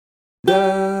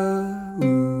The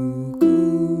Ukulele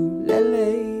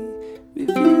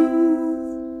Review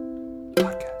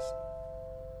Podcast.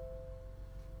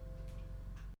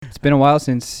 It's been a while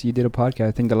since you did a podcast.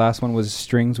 I think the last one was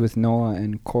Strings with Noah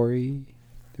and Corey.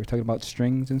 They were talking about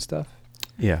strings and stuff.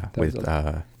 Yeah, that with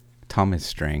Thomas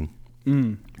String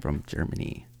from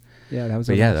Germany. Yeah, that was.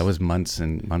 That was months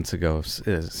and months ago.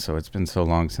 So it's been so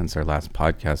long since our last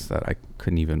podcast that I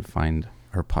couldn't even find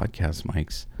our podcast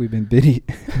mics. We've been busy.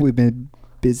 We've been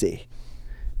busy.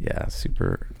 Yeah,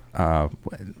 super.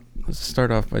 Let's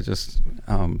start off by just.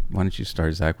 Why don't you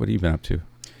start, Zach? What have you been up to?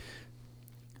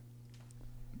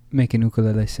 Making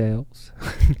ukulele sales,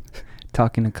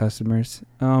 talking to customers.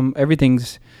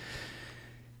 Everything's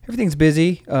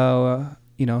busy. Same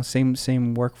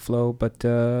workflow, but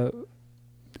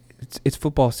it's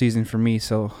football season for me,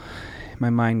 so my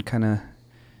mind kind of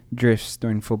drifts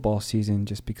during football season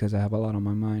just because I have a lot on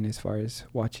my mind as far as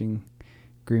watching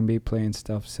Green Bay play and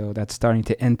stuff. So that's starting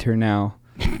to enter now.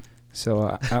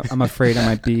 So I'm afraid I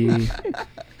might be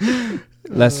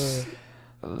less.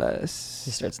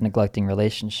 He starts neglecting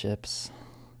relationships.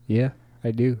 Yeah,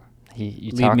 I do.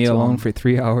 You leave me alone for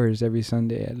 3 hours every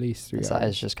Sunday, at least 3 hours. His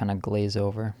eyes just kind of glaze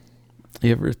over.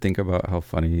 You ever think about how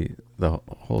funny the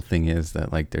whole thing is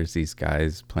that like there's these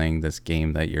guys playing this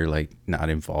game that you're like not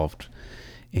involved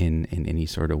in any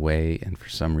sort of way, and for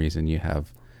some reason you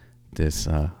have this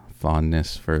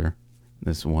fondness for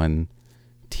this one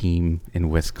team in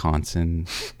Wisconsin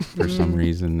for some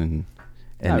reason, and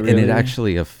it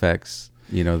actually affects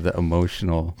the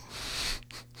emotional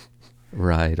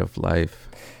ride of life.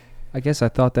 I guess I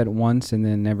thought that once and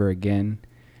then never again.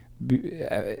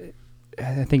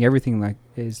 I think everything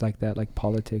is like that, like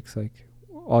politics. Like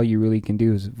all you really can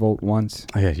do is vote once.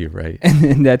 Yeah, you're right.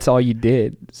 And that's all you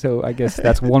did. So I guess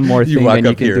that's one more thing. You walk than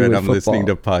up you can here do and with I'm football. listening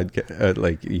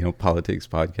to politics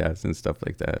podcasts and stuff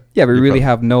like that. Yeah, but we really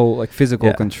have no like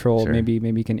physical control. Sure. Maybe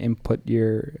you can input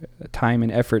your time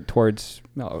and effort towards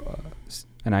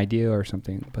an idea or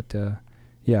something. But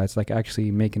yeah, it's like actually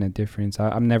making a difference.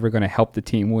 I'm never going to help the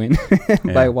team win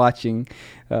by watching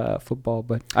football,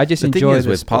 but I just enjoy the thing is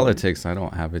with sport. politics, I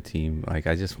don't have a team. Like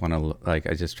I just want to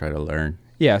I just try to learn.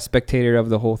 Yeah, spectator of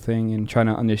the whole thing and trying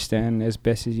to understand as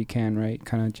best as you can, right?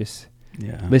 Kind of just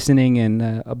listening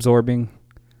and absorbing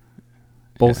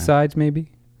both sides,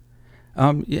 maybe.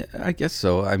 Yeah, I guess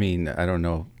so. I mean, I don't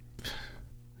know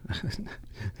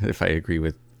if I agree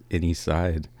with any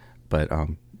side, but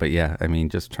yeah, I mean,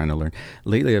 just trying to learn.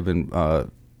 Lately, I've been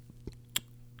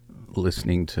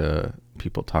listening to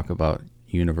people talk about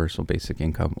universal basic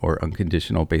income or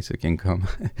unconditional basic income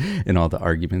and all the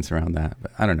arguments around that.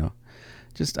 But I don't know,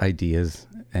 just ideas.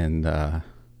 And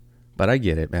but I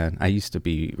get it, man. I used to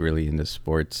be really into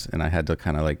sports, and I had to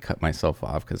kind of like cut myself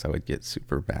off because I would get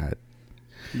super bad.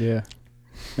 Yeah.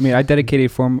 I mean, I dedicated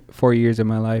 4 years of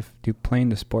my life to playing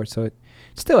the sport, so it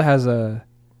still has a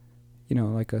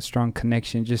like a strong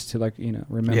connection just to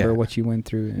remember what you went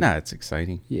through. Nah, it's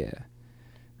exciting. Yeah.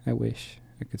 I wish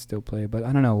I could still play, but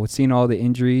I don't know. With seeing all the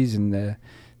injuries and the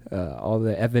all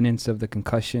the evidence of the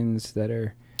concussions that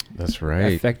are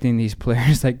affecting these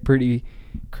players like pretty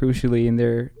crucially in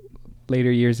their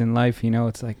later years in life,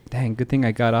 it's like, dang, good thing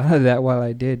I got out of that while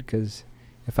I did, because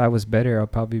if I was better, I'll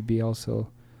probably be also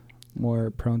more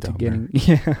prone to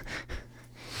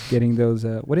getting those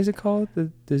what is it called, the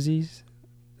disease?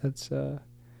 That's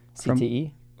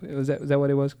CTE. Was that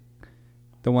what it was?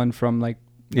 The one from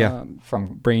from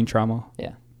brain trauma.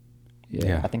 Yeah,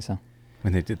 Yeah. I think so.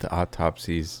 When they did the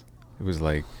autopsies, it was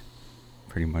like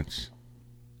pretty much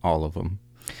all of them.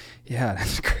 Yeah,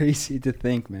 that's crazy to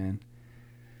think, man.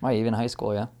 Why, even high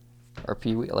school, yeah, or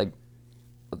Pee-wee. Like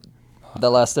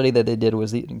the last study that they did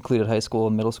was included high school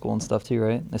and middle school and stuff too,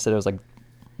 right? They said it was like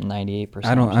 98%.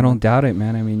 I don't doubt it,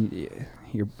 man. I mean,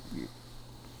 you're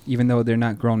even though they're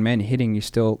not grown men hitting, you're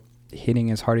still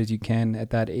hitting as hard as you can at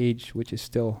that age, which is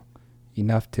still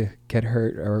enough to get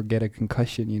hurt or get a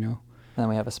concussion, And then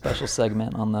we have a special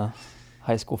segment on the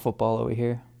high school football over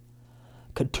here.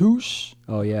 Katoosh.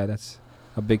 Oh, yeah, that's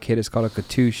a big hit. It's called a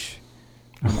Katoosh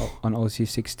on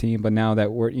OC16. But now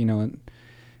that word,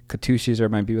 Katooshes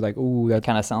might be like, ooh, that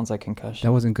kind of sounds like concussion.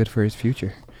 That wasn't good for his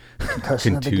future.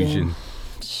 Concussion of the game.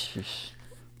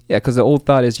 Yeah, because the old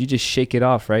thought is you just shake it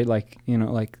off, right? Like,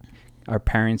 like our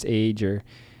parents' age, or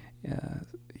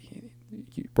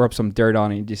you rub some dirt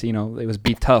on it and just, it was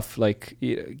be tough. Like,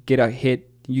 get a hit,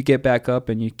 you get back up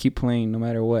and you keep playing no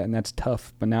matter what, and that's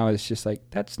tough. But now it's just like,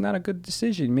 that's not a good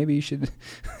decision. Maybe you should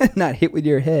not hit with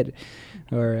your head.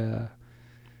 Or,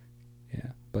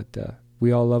 but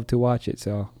we all love to watch it,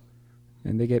 so,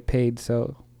 and they get paid,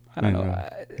 so I don't know.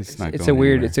 It's a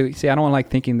weird. See, I don't like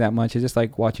thinking that much. It's just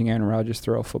like watching Aaron Rodgers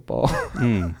throw a football.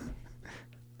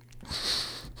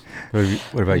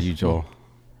 What about you, Joel?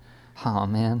 Oh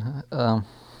man,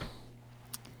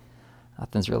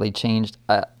 nothing's really changed.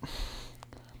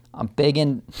 I'm big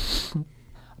in.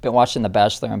 I've been watching The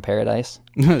Bachelor in Paradise.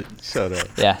 Shut up.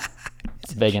 Yeah,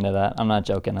 it's big into that. I'm not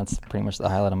joking. That's pretty much the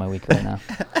highlight of my week right now.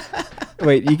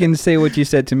 Wait, you can say what you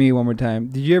said to me one more time.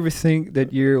 Did you ever think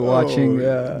that you're watching?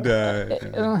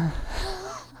 I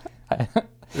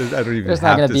don't even There's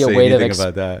have not to be say a way anything to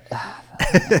about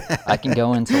that. I can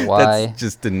go into why. That's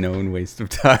just a known waste of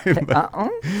time.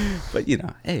 But you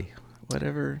know, hey,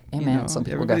 whatever. Hey man, some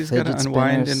people got everybody's got to fidget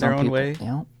unwind spinners, in their own people, way. You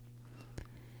know,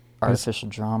 artificial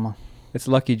drama. It's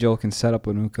lucky Joel can set up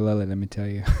an ukulele. Let me tell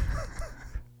you. I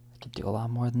could do a lot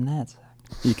more than that.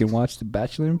 You can watch The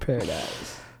Bachelor in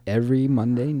Paradise every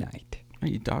Monday night. Are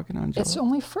you dogging on Joel? It's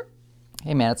only for.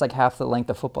 Hey man, it's like half the length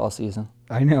of football season.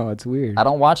 I know, it's weird. I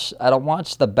don't watch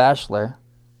The Bachelor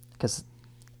because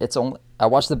it's only. I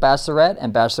watch The Bachelorette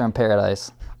and Bachelor in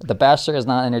Paradise. The Bachelor is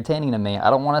not entertaining to me. I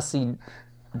don't want to see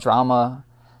drama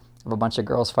of a bunch of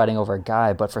girls fighting over a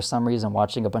guy, but for some reason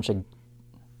watching a bunch of.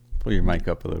 Pull your mic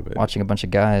up a little bit. Watching a bunch of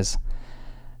guys,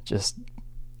 just.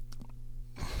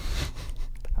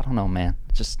 I don't know, man.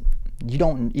 Just you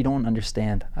don't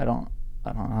understand. I don't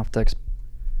have to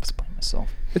explain myself.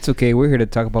 It's okay. We're here to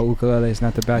talk about ukuleles,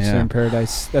 not The Bachelor in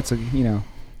Paradise. That's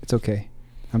it's okay.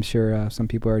 I'm sure some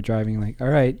people are driving like, all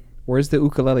right, where's the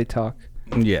ukulele talk?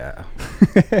 Yeah.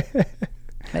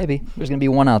 Maybe there's gonna be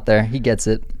one out there. He gets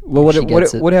it. Well,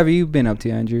 what have you been up to,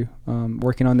 Andrew?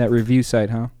 Working on that review site,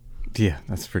 huh? Yeah,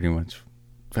 that's pretty much.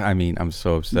 I mean, I'm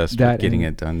so obsessed with getting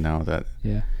it done now that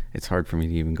it's hard for me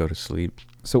to even go to sleep.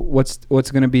 So what's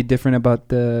going to be different about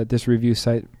this review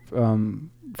site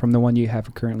from the one you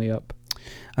have currently up?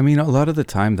 I mean, a lot of the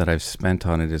time that I've spent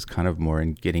on it is kind of more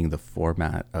in getting the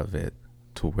format of it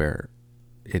to where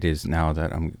it is now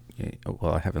that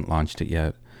I haven't launched it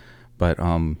yet, but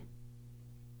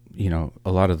you know,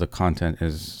 a lot of the content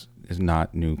is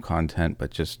not new content,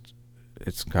 but just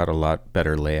it's got a lot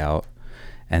better layout.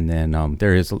 And then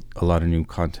there is a lot of new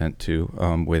content too.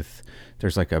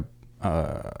 There's like a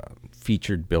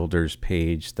featured builders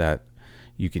page that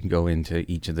you can go into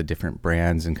each of the different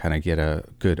brands and kind of get a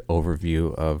good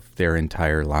overview of their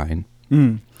entire line.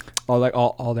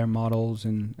 All their models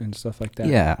and stuff like that.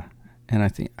 Yeah, and I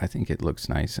think it looks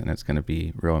nice and it's going to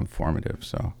be real informative.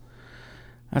 So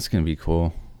that's going to be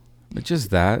cool. But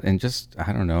just that, and just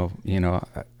I don't know. You know,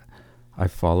 I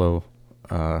follow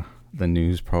the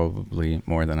news probably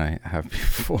more than I have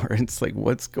before. It's like,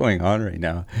 what's going on right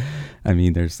now? I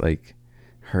mean, there's like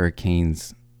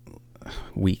hurricanes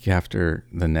week after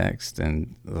the next,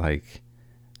 and like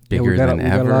bigger than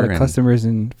ever. We got a lot of customers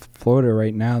in Florida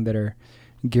right now that are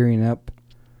gearing up.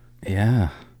 Yeah.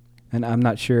 And I'm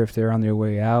not sure if they're on their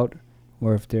way out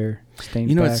or if they're staying back.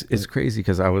 You know, it's crazy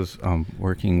because I was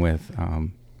working with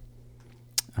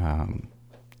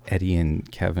Eddie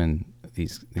and Kevin.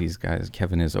 These guys.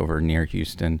 Kevin is over near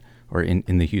Houston or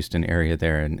in the Houston area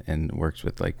there and works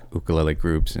with like ukulele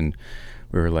groups, and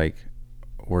we were like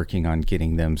working on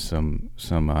getting them some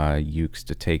ukes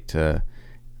to take to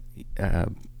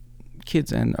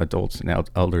kids and adults and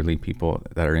elderly people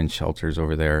that are in shelters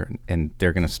over there, and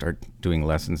they're going to start doing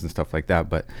lessons and stuff like that.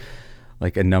 But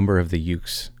like a number of the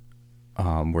ukes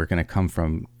were going to come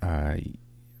from I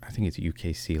think it's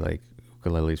UKC, like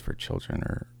Ukuleles for Children,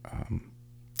 or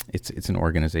it's an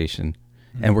organization.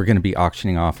 And we're going to be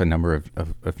auctioning off a number of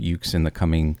ukes in the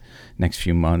coming next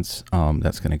few months.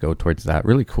 That's going to go towards that.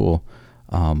 Really cool.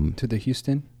 To the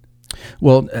Houston?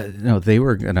 Well, no, they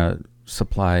were going to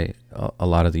supply a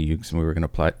lot of the ukes, and we were going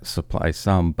to supply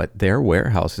some, but their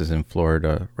warehouse is in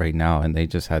Florida right now, and they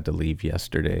just had to leave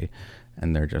yesterday.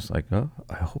 And they're just like, oh,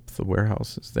 I hope the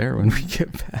warehouse is there when we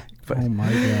get back. But oh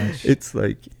my gosh. It's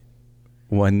like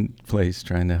one place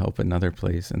trying to help another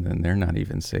place, and then they're not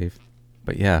even safe.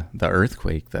 But yeah, the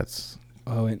earthquake, that's...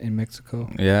 Oh, in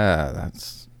Mexico? Yeah,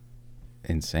 that's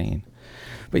insane.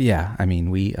 But yeah, I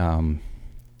mean, we don't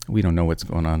know what's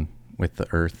going on with the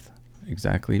earth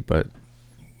exactly, but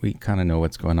we kind of know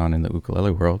what's going on in the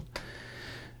ukulele world.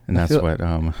 And that's what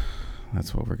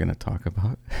we're going to talk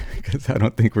about, because I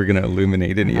don't think we're going to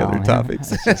illuminate any other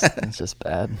topics. It's just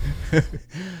bad.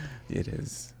 It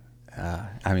is.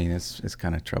 I mean, it's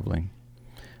kind of troubling.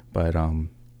 But,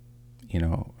 you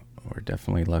know, we're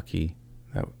definitely lucky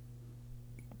that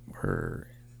we're,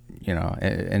 you know,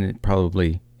 and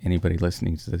probably anybody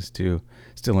listening to this too,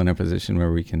 still in a position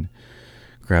where we can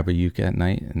grab a uke at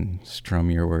night and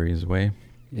strum your worries away.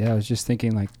 Yeah, I was just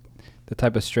thinking like the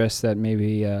type of stress that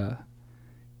maybe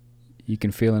you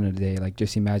can feel in a day. Like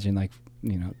just imagine like,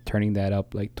 turning that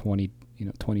up like 20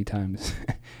 times.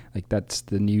 Like that's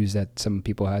the news that some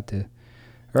people had to.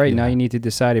 All right, now you need to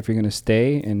decide if you're going to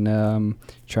stay and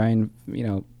try and,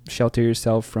 shelter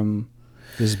yourself from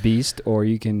this beast, or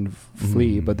you can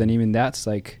flee. But then even that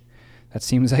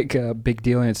seems like a big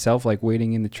deal in itself, like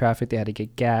waiting in the traffic. They had to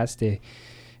get gas.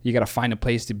 You got to find a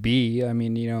place to be. I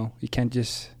mean, you can't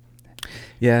just.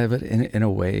 Yeah, but in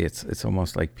a way, it's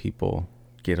almost like people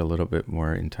get a little bit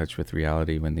more in touch with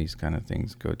reality when these kind of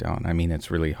things go down. I mean,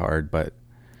 it's really hard, but.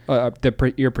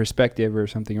 Your perspective or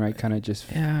something, right? Kind of just.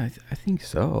 Yeah, I think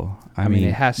so. I mean,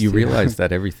 it has to. You realize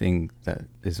that everything that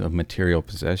is a material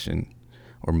possession,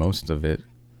 or most of it,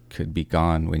 could be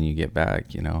gone when you get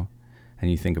back, and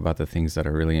you think about the things that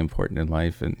are really important in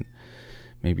life, and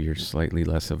maybe you're slightly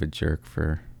less of a jerk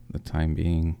for the time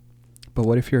being. But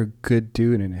what if you're a good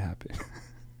dude and it happened?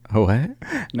 Oh, what?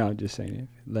 No, I'm just saying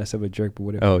less of a jerk, but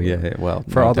what if... Oh, yeah, well...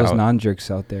 For all those non-jerks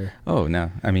out there. Oh,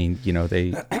 no. I mean,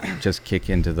 they just kick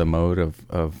into the mode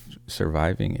of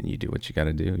surviving, and you do what you got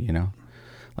to do,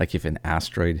 Like if an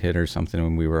asteroid hit or something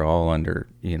when we were all under,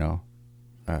 going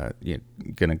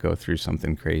to go through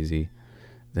something crazy,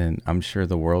 then I'm sure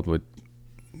the world would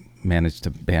manage to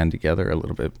band together a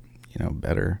little bit,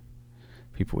 better.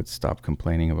 People would stop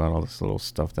complaining about all this little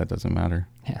stuff that doesn't matter.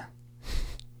 Yeah.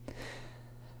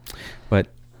 But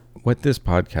what this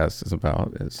podcast is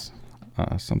about is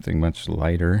something much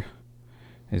lighter.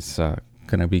 It's going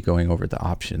to be going over the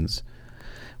options,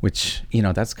 which,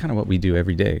 that's kind of what we do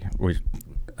every day. Which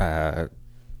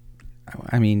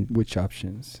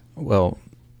options? Well,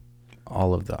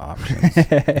 all of the options.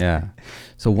 Yeah.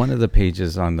 So one of the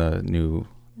pages on the new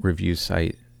review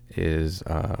site is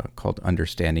called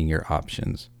Understanding Your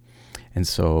Options. And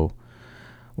so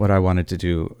what I wanted to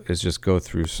do is just go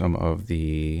through some of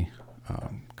the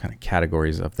kind of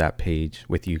categories of that page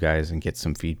with you guys and get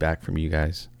some feedback from you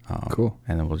guys. Cool.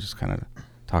 And then we'll just kind of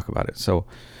talk about it. So,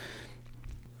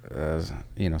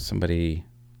 somebody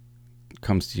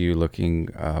comes to you looking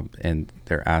and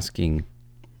they're asking,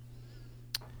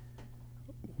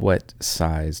 what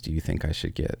size do you think I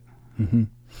should get? Mm-hmm.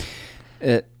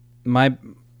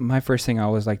 My first thing I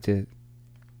always like to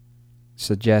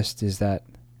suggest is that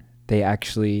they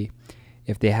actually,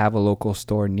 if they have a local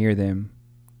store near them,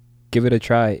 give it a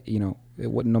try.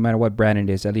 No matter what brand it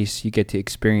is, at least you get to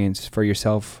experience for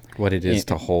yourself what it is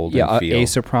to hold and feel. A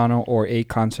soprano or a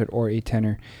concert or a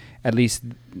tenor. At least,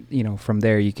 from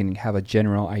there you can have a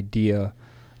general idea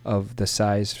of the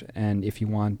size. And if you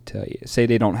want, say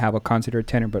they don't have a concert or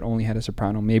tenor but only had a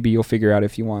soprano, maybe you'll figure out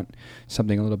if you want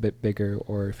something a little bit bigger,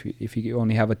 or if you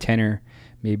only have a tenor,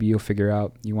 maybe you'll figure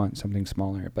out you want something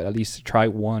smaller. But at least try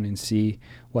one and see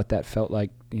what that felt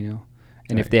like,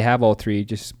 And if they have all three,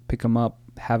 just pick them up,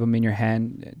 have them in your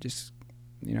hand. Just,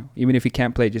 even if you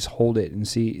can't play, just hold it and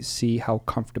see how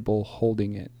comfortable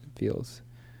holding it feels.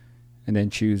 And then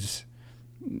choose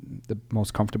the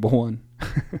most comfortable one.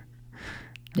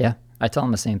 Yeah, I tell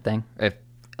them the same thing. At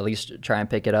least try and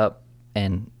pick it up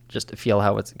and just feel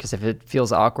how it's... Because if it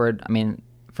feels awkward, I mean,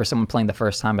 for someone playing the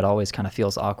first time, it always kind of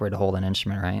feels awkward to hold an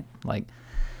instrument, right?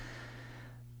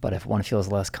 But if one feels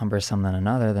less cumbersome than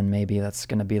another, then maybe that's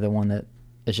going to be the one that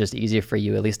is just easier for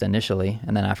you, at least initially.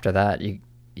 And then after that,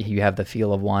 you have the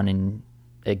feel of one, and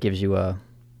it gives you a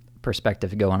perspective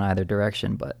to go in either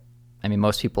direction. But, I mean,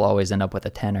 most people always end up with a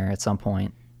tenor at some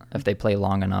point if they play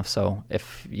long enough. So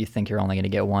if you think you're only going to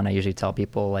get one, I usually tell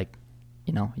people,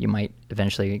 you might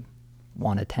eventually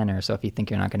want a tenor. So if you think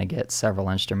you're not going to get several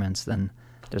instruments, then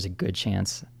there's a good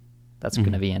chance that's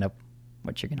going to end up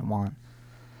what you're going to want.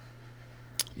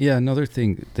 Yeah, another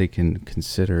thing they can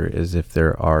consider is if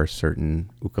there are certain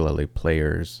ukulele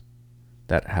players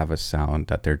that have a sound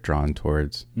that they're drawn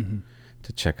towards,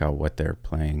 to check out what they're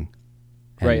playing.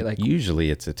 And right, usually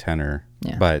it's a tenor,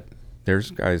 but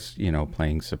there's guys,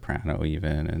 playing soprano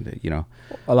even, and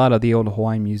a lot of the old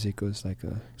Hawaiian music was like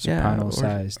a soprano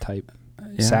size type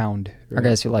sound. Right? Or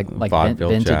guys who like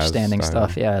vintage standing style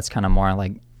stuff. Yeah, it's kind of more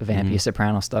like vampy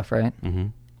soprano stuff, right? Mm-hmm.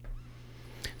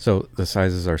 So the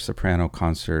sizes are soprano,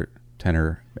 concert,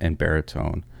 tenor, and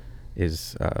baritone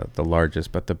is the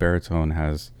largest, but the baritone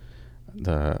has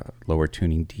the lower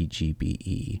tuning D, G, B,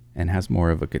 E, and has more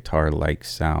of a guitar-like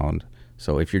sound.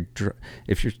 So if you're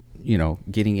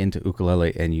getting into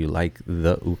ukulele and you like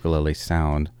the ukulele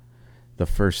sound, the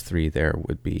first three there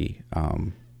would be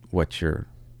what you're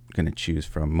going to choose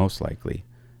from most likely.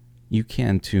 You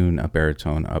can tune a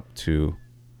baritone up to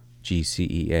G, C,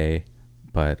 E, A,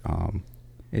 but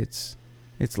it's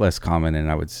less common, and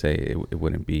I would say it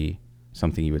wouldn't be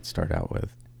something you would start out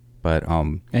with. But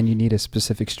and you need a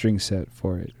specific string set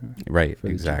for it. Right,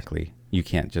 exactly. You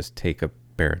can't just take a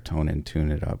baritone and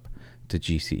tune it up to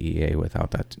GCEA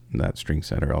without that string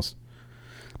set, or else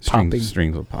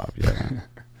strings will pop. Yeah.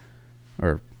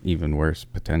 Or even worse,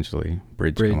 potentially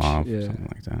bridge come off, or something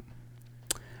like that.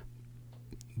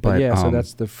 But yeah, so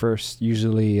that's the first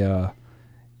usually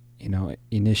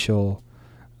initial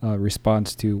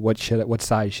response to what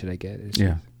size should I get?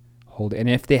 Hold it. And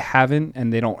if they haven't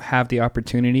and they don't have the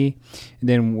opportunity,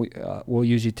 then we'll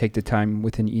usually take the time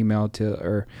with an email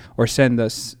to or send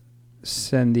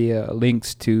the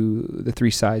links to the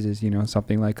 3 sizes,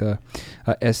 something like a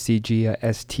SCG, a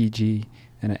STG,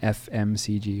 and an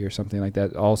FMCG or something like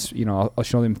that. Also, I'll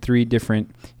show them 3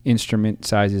 different instrument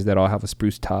sizes that all have a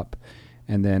spruce top,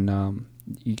 and then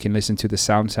you can listen to the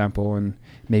sound sample, and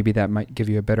maybe that might give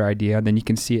you a better idea. And then you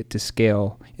can see it to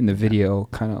scale in the video,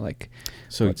 kind of like.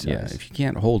 So if you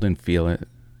can't hold and feel it,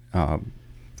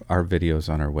 our videos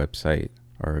on our website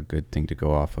are a good thing to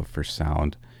go off of for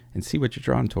sound and see what you're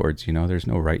drawn towards. There's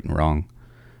no right and wrong,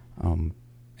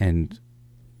 and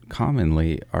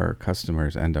commonly our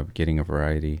customers end up getting a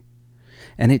variety,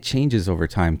 and it changes over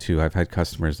time too. I've had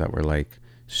customers that were like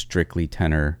strictly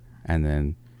tenor, and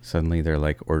then suddenly they're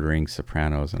like ordering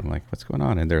sopranos, and I'm like, what's going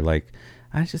on? And they're like,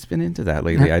 I've just been into that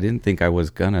lately. I didn't think I was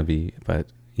gonna be, but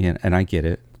and I get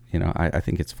it. I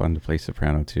think it's fun to play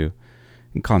soprano too,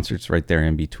 and concerts right there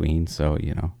in between. So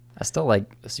I still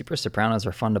like super sopranos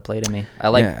are fun to play to me. I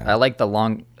like the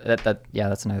long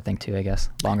that's another thing too, I guess.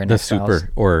 Longer neck styles. The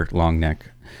super or long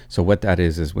neck. So what that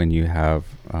is when you have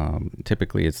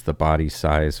typically it's the body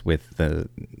size with the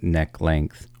neck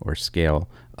length or scale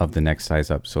of the neck size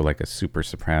up. So like a super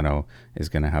soprano is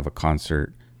going to have a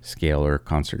concert scale or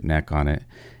concert neck on it,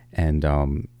 and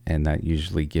that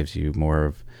usually gives you more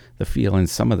of the feel and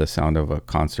some of the sound of a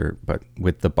concert, but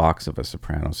with the box of a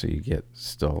soprano, so you get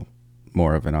still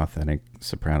more of an authentic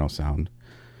soprano sound,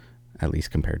 at least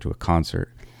compared to a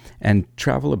concert. And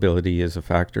travelability is a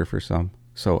factor for some.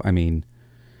 So, I mean,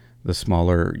 the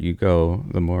smaller you go,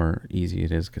 the more easy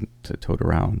it is to tote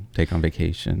around, take on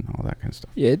vacation, all that kind of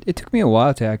stuff. Yeah, it took me a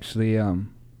while to actually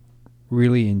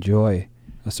really enjoy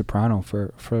a soprano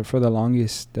for the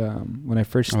longest. When I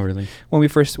first,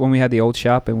 when we had the old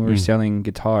shop and we were selling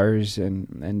guitars,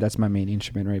 and that's my main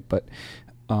instrument, right? But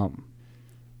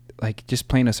like just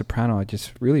playing a soprano, I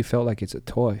just really felt like it's a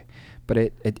toy. But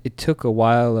it took a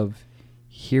while of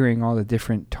hearing all the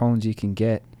different tones you can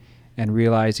get and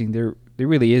realizing there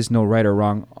really is no right or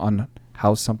wrong on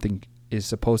how something is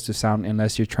supposed to sound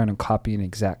unless you're trying to copy an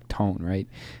exact tone, right?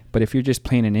 But if you're just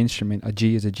playing an instrument, a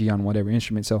G is a G on whatever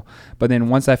instrument. So, but then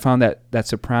once I found that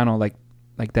soprano, like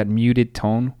that muted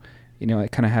tone,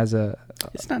 it kind of has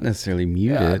it's not necessarily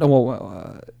muted.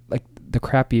 Like the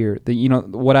crappier,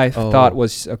 what I thought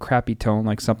was a crappy tone,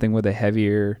 like something with a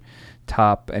heavier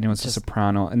top, and it was just a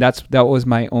soprano, and that was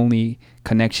my only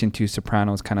connection to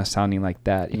sopranos, kind of sounding like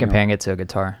that. Comparing it to a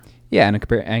guitar. Yeah, and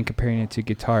comparing it to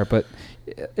guitar, but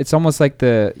it's almost like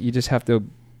you just have to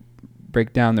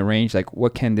break down the range, like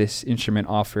what can this instrument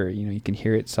offer? You can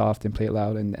hear it soft and play it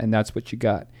loud, and that's what you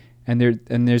got. And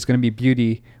there's going to be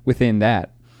beauty within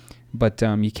that, but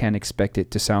you can't expect it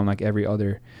to sound like every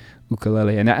other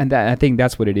ukulele. And I think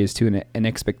that's what it is too, an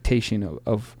expectation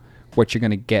of what you're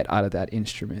going to get out of that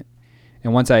instrument.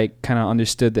 And once I kind of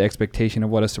understood the expectation of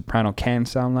what a soprano can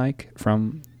sound like,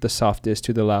 from the softest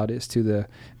to the loudest to the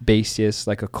bassiest,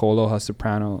 like a Koloha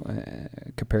soprano,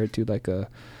 compared to like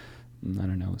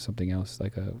something else,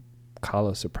 like a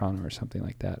Kala soprano or something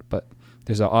like that. But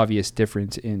there's an obvious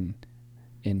difference in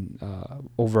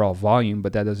overall volume,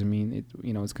 but that doesn't mean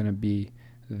it's going to be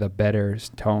the better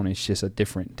tone. It's just a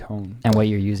different tone. And what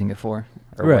you're using it for,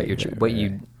 or right, what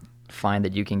you find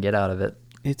that you can get out of it.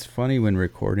 It's funny when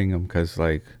recording them, because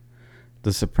like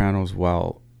the sopranos,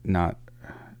 while not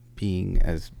being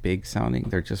as big sounding,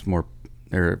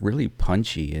 they're really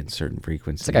punchy in certain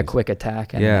frequencies. It's like a quick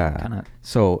attack. And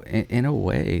so in a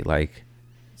way, like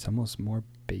it's almost more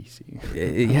bassy.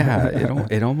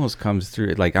 It almost comes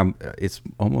through. Like it's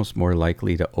almost more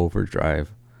likely to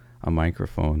overdrive a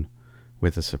microphone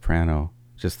with a soprano,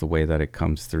 just the way that it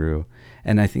comes through.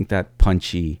 And I think that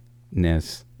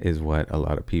punchiness is what a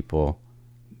lot of people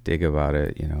dig about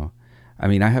it. I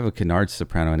mean, I have a Kennard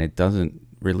soprano, and it doesn't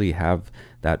really have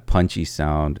that punchy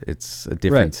sound. It's a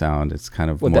different sound. It's kind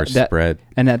of more spread.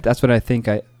 And that's what I think.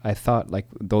 I thought like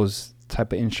those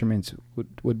type of instruments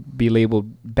would be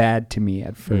labeled bad to me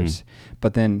at first,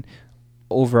 but then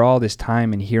overall this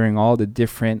time and hearing all the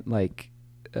different like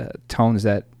tones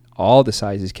that all the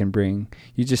sizes can bring,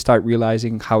 you just start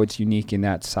realizing how it's unique in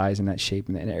that size and that shape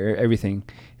and everything.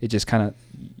 It just kind of,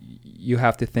 you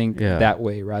have to think that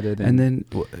way rather than. And then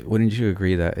wouldn't you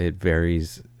agree that it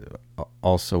varies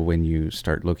also when you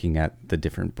start looking at the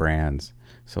different brands,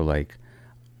 so like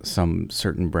some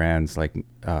certain brands like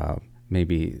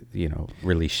maybe, you know,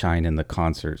 really shine in the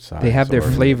concert side. They have their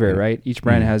flavor, right? Each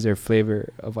brand has their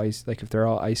flavor of ice. Like if they're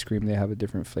all ice cream, they have a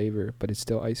different flavor, but it's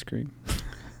still ice cream.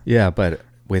 Yeah, but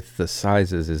with the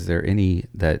sizes, is there any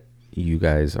that you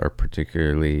guys are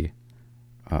particularly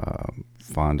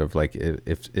fond of? Like,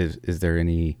 is there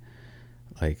any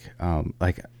like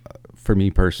for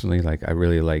me personally, like I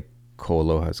really like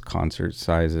Koloha's concert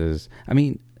sizes. I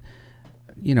mean,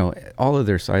 you know, all of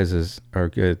their sizes are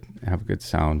good, have a good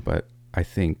sound, but I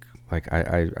think like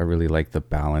I really like the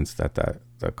balance that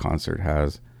the concert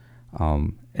has,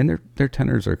 and their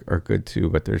tenors are good too.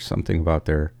 But there's something about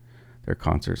their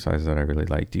concert size that I really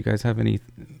like. Do you guys have any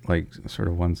like sort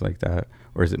of ones like that,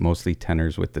 or is it mostly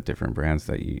tenors with the different brands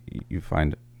that you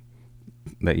find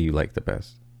that you like the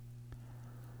best?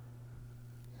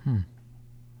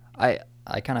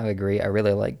 I kind of agree. I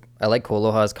like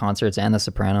Koloha's concerts and the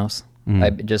Sopranos.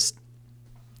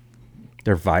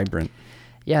 They're vibrant.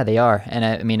 Yeah, they are, and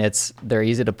I mean they're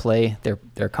easy to play.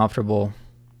 They're comfortable,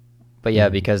 but yeah,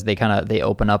 because they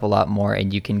open up a lot more,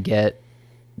 and you can get,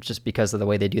 just because of the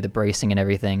way they do the bracing and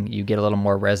everything, you get a little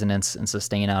more resonance and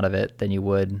sustain out of it than you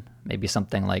would maybe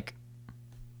something like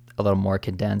a little more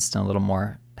condensed and a little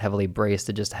more heavily braced.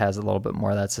 It just has a little bit more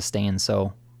of that sustain.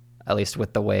 So at least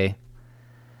with the way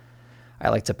I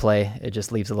like to play, it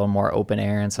just leaves a little more open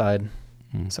air inside.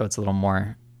 So it's a little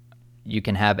more, you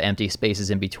can have empty spaces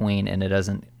in between, and it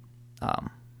doesn't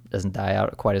die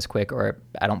out quite as quick. Or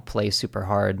I don't play super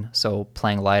hard, so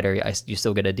playing lighter, you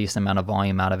still get a decent amount of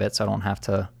volume out of it, so I don't have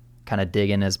to kind of dig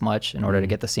in as much in order to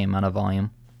get the same amount of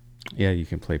volume. Yeah, you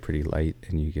can play pretty light,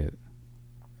 and you get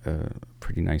a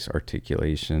pretty nice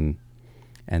articulation,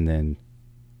 and then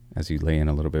as you lay in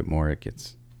a little bit more, it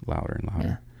gets louder and louder.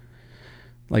 Yeah.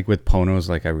 Like with Ponos,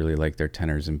 like I really like their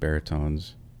tenors and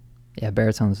baritones. Yeah,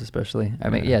 baritones especially. I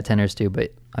mean, yeah, tenors too,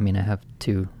 but I mean, I have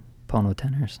 2 Pono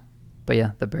tenors. But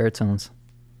yeah, the baritones.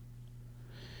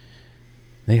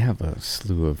 They have a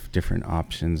slew of different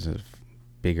options of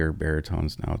bigger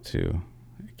baritones now too.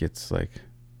 It gets like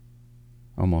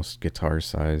almost guitar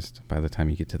sized by the time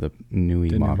you get to the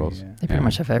Nui models. Yeah. They pretty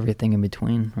much have everything in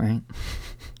between, right?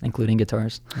 Including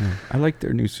guitars. Yeah. I like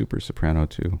their new Super Soprano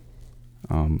too.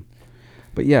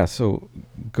 But yeah, so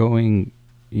going,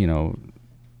 you know,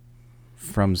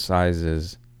 from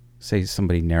sizes, say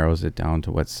somebody narrows it down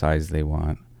to what size they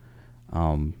want.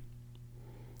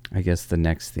 I guess the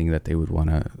next thing that they would want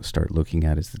to start looking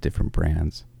at is the different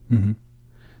brands. Mm-hmm.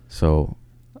 So,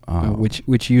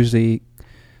 which usually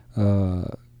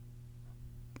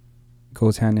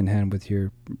goes hand in hand with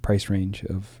your price range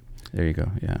of. There you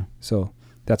go. Yeah. So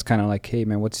that's kind of like, hey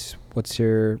man,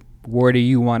 where do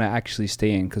you want to actually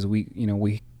stay in? Because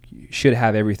we should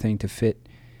have everything to fit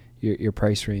your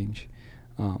price range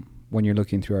when you're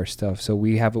looking through our stuff. So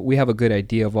we have a good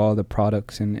idea of all the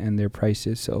products and their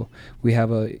prices. So we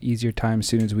have a easier time as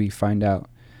soon as we find out,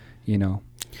 you know.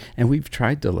 And we've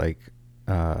tried to like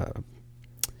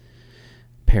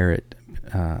pair it,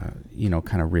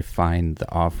 kind of refine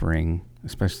the offering,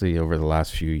 especially over the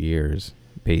last few years,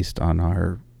 based on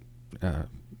our,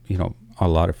 a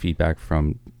lot of feedback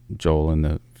from Joel and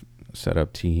the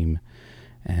setup team,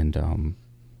 and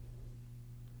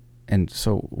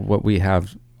so what we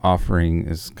have offering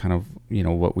is kind of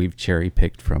what we've cherry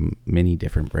picked from many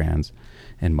different brands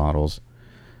and models.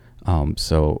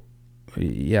 So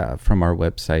yeah, from our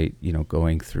website,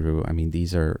 going through, I mean,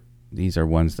 these are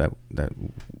ones that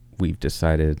we've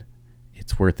decided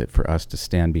it's worth it for us to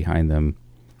stand behind them,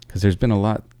 because there's been a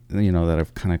lot that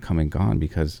have kind of come and gone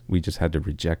because we just had to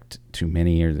reject too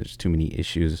many, or there's too many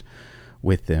issues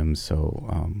with them.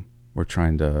 So we're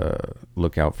trying to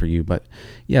look out for you. But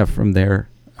yeah, from there,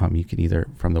 you can either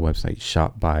from the website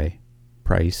shop by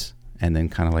price and then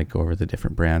kind of like go over the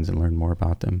different brands and learn more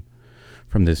about them.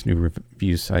 From this new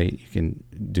review site, you can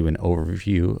do an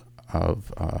overview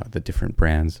of the different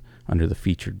brands under the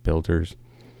featured builders.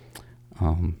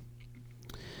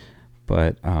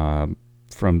 But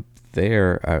from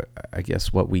there, I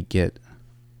guess what we get,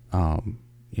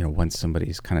 once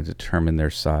somebody's kind of determined their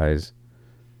size,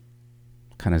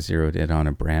 kind of zeroed in on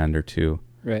a brand or two,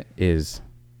 right, is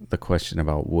the question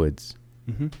about woods,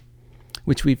 mm-hmm.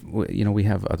 which we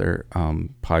have other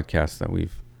podcasts that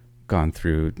we've gone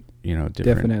through, different.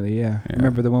 Definitely, yeah. I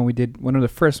remember the one we did. One of the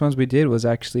first ones we did was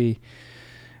actually,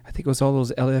 I think it was all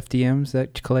those LFDMs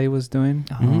that Clay was doing.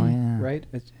 Oh, yeah. Right?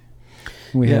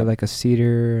 We had like a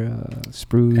cedar,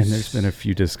 spruce. And there's been a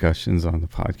few discussions on the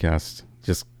podcast,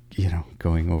 just,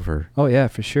 going over. Oh, yeah,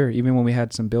 for sure. Even when we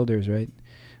had some builders, right?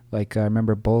 Like I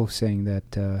remember Bo saying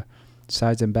that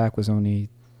sides and back was only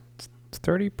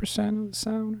 30% of the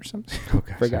sound or something. Oh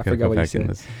gosh, forgot what you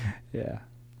said. Yeah,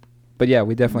 but yeah,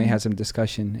 we definitely had some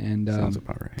discussion, and sounds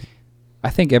about right. I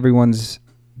think everyone's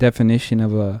definition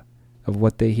of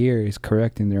what they hear is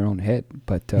correct in their own head,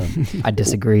 but I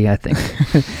disagree. I think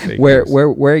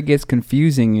where it gets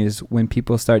confusing is when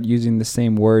people start using the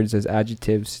same words as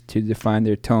adjectives to define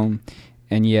their tone,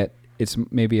 and yet it's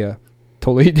maybe a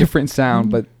totally different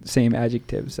sound but same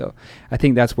adjective. So I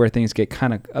think that's where things get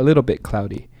kind of a little bit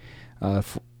cloudy.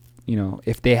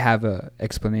 If they have a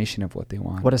explanation of what they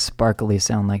want. What does sparkly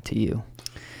sound like to you?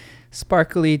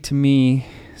 Sparkly to me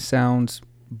sounds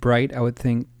bright, I would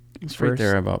think. It's right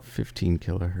there about 15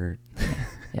 kilohertz.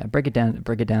 Yeah, break it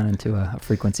down into a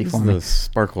frequency this for is me. the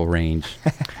sparkle range.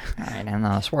 All right, and the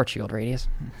Schwarzschild radius.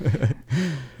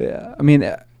 Yeah, I mean,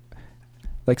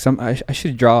 I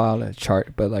should draw out a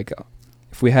chart, but like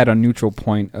if we had a neutral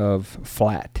point of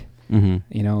flat,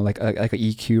 like a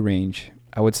EQ range,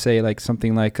 I would say like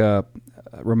something like a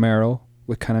Romero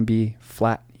would kind of be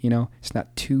flat. It's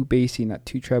not too bassy, not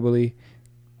too trebly.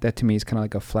 That to me is kind of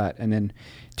like a flat. And then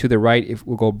to the right, if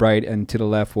we'll go bright, and to the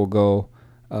left we'll go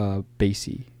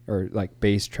bassy, or like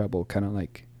bass treble, kind of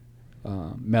like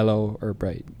mellow or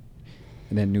bright,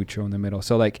 and then neutral in the middle.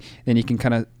 So like then you can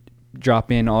kind of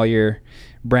drop in all your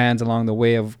brands along the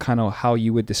way of kind of how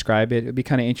you would describe it. It'd be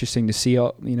kind of interesting to see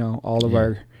all of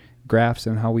our graphs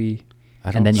and how we.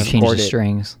 And then you change the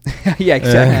strings. Yeah,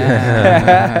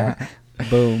 exactly.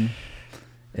 Boom.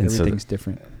 And everything's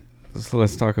different. So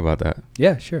let's talk about that.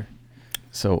 Yeah, sure.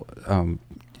 So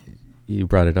you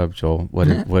brought it up, Joel. What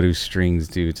do strings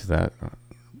do to that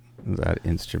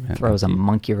instrument? Throws a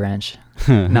monkey wrench.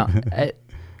 No,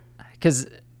 because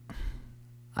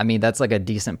that's like a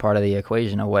decent part of the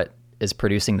equation of what is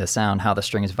producing the sound, how the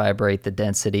strings vibrate, the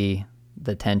density,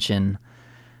 the tension,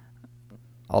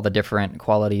 all the different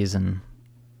qualities, and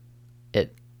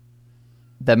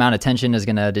the amount of tension is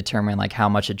going to determine like how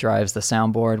much it drives the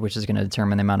soundboard, which is going to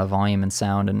determine the amount of volume and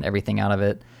sound and everything out of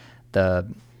it.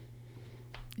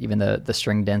 Even the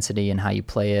string density and how you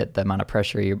play it, the amount of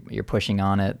pressure you're pushing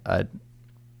on it,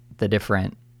 the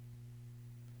different.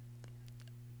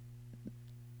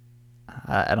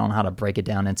 I don't know how to break it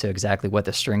down into exactly what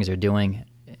the strings are doing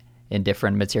in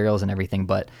different materials and everything,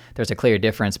 but there's a clear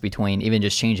difference between even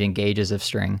just changing gauges of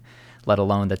string, let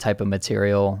alone the type of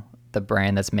material, the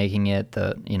brand that's making it,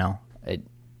 with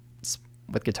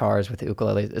guitars, with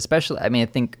ukuleles, especially. I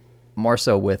think more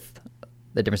so with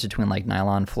the difference between like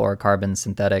nylon, fluorocarbon,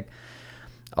 synthetic,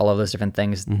 all of those different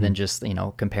things than just,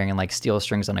 comparing like steel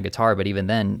strings on a guitar. But even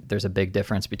then, there's a big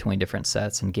difference between different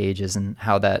sets and gauges and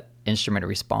how that instrument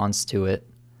responds to it.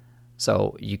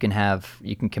 So you can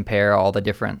compare all the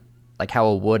different, like how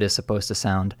a wood is supposed to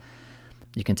sound.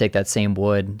 You can take that same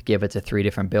wood, give it to 3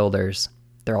 different builders.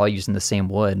 They're all using the same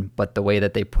wood, but the way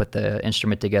that they put the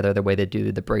instrument together, the way they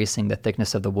do the bracing, the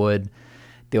thickness of the wood,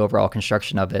 the overall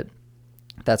construction of it,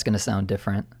 that's going to sound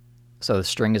different. So the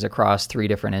strings across 3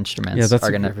 different instruments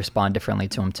are going to respond differently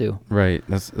to them too. Right.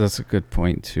 That's a good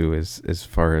point too, as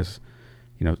far as,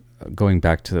 going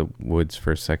back to the woods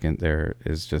for a second, there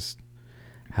is just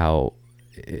how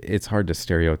it's hard to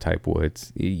stereotype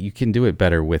woods. You can do it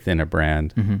better within a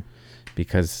brand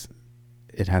because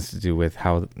it has to do with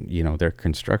how, their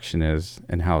construction is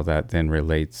and how that then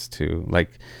relates to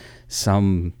like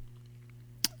some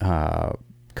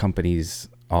companies,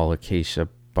 all acacia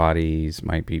bodies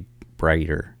might be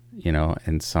brighter,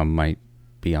 and some might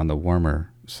be on the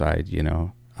warmer side,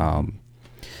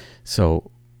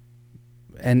 so,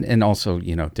 and also,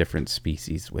 different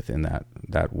species within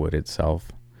that wood itself.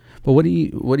 But what do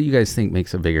you guys think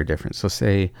makes a bigger difference? So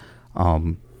say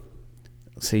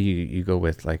you go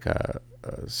with like a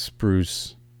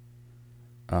spruce,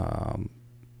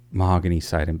 mahogany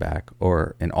side and back,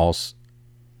 or an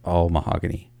all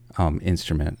mahogany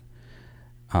instrument,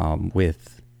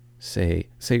 with say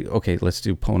okay, let's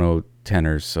do Pono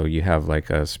tenors. So you have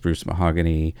like a spruce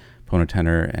mahogany Pono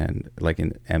tenor and like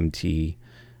an MT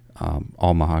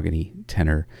all mahogany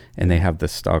tenor, and they have the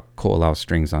stock Koalau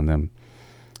strings on them.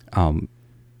 And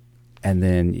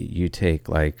then you take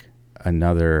like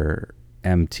another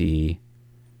MT,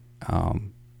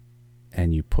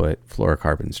 and you put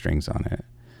fluorocarbon strings on it.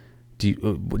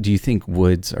 Do you think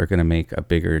woods are going to make a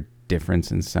bigger difference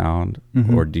in sound,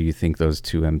 or do you think those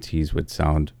 2 MTs would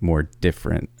sound more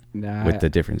different with the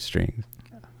different strings?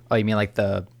 Oh, you mean like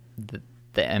the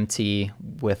MT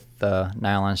with the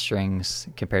nylon strings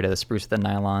compared to the spruce with the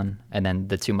nylon, and then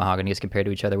the 2 mahoganies compared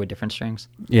to each other with different strings?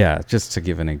 Yeah, just to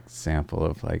give an example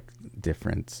of like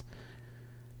difference.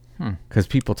 Because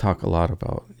people talk a lot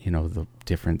about, the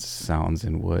different sounds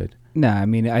in wood. No, I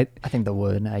mean, I think the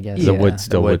wood, I guess. The wood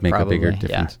still would make probably a bigger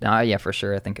difference. Yeah, for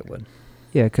sure. I think it would.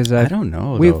 Yeah, because I don't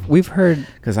know. We've heard,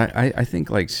 because I think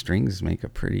like strings make a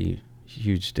pretty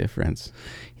huge difference.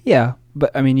 Yeah,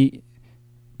 but I mean,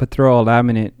 but throw a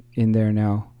laminate in there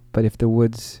now. But if the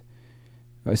wood's,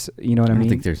 you know what I mean? I don't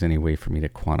think there's any way for me to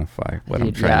quantify what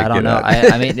I'm trying to get at. I don't know.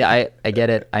 I mean, I get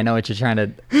it. I know what you're trying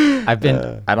to.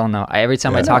 I don't know. Every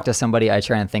time I talk to somebody, I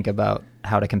try and think about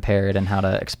how to compare it and how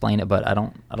to explain it, but I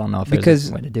don't know if there's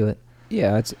a way to do it.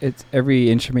 Yeah, it's every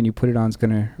instrument you put it on is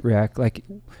gonna react. Like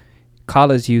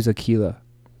Kalas use a Kila.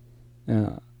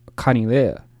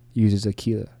 Kanilea uses a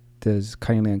Kila. Does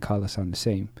Kanilea and Kala sound the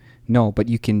same? No, but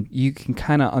you can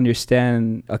kind of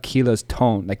understand Akila's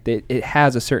tone. Like it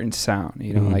has a certain sound,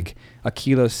 like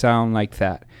Akila's sound like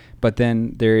that. But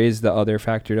then there is the other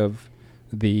factor of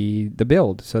the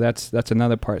build. So that's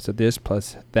another part. So this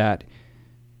plus that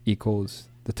equals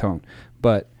the tone.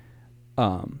 But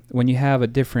when you have a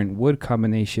different wood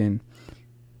combination,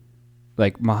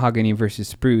 like mahogany versus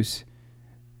spruce,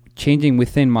 changing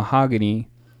within mahogany,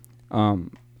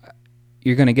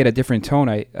 you're gonna get a different tone.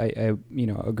 I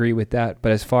agree with that.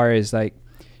 But as far as like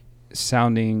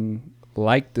sounding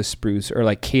like the spruce or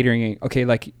like catering, okay,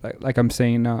 like I'm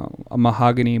saying a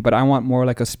mahogany, but I want more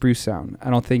like a spruce sound. I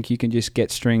don't think you can just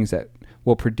get strings that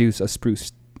will produce a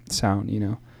spruce sound.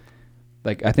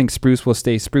 Like I think spruce will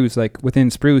stay spruce. Like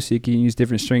within spruce, you can use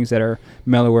different strings that are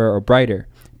mellower or brighter,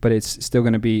 but it's still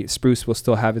gonna be spruce. Will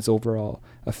still have its overall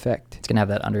effect. It's gonna have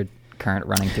that undercurrent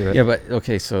running through it. Yeah, but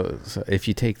okay, so if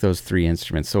you take those three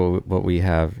instruments, so what we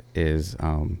have is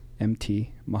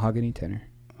MT, mahogany tenor.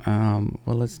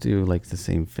 Well, let's do like the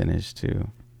same finish too.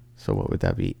 So what would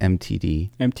that be? MTD,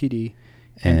 MTD,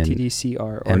 CR,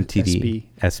 or MTD,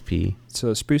 SP.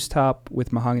 So spruce top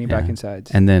with mahogany back and sides.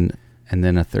 And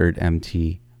then a third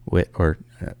MT or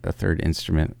a third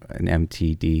instrument, an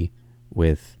MTD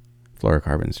with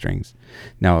fluorocarbon strings.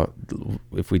 Now,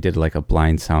 if we did like a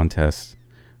blind sound test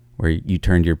where you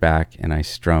turned your back and I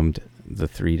strummed the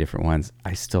three different ones,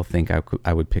 I still think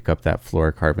I would pick up that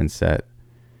fluorocarbon set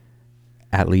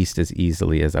at least as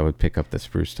easily as I would pick up the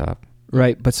spruce top.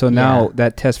 Right, but so now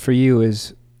that test for you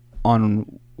is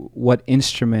on what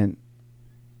instrument.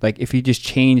 Like if you just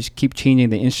keep changing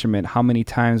the instrument, how many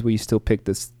times will you still pick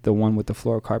the one with the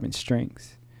fluorocarbon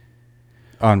strings?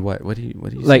 On what? What do you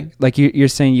like you're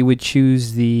saying you would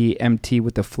choose the MT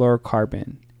with the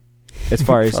fluorocarbon. As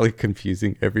far as probably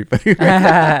confusing everybody.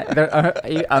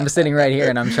 I'm sitting right here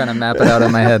and I'm trying to map it out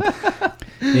in my head.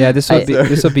 Yeah, this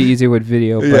will be easier with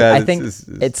video. But yeah, I think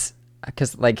it's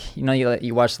because like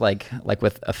you watch like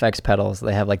with effects pedals,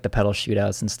 they have like the pedal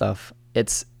shootouts and stuff.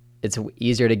 It's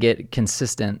easier to get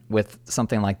consistent with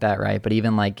something like that, right? But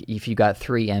even like if you got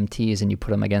three MTs and you put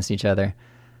them against each other.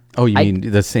 Oh, you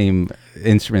mean the same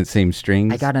instrument, same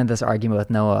strings? I got into this argument with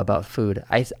Noah about food.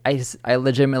 I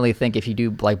legitimately think if you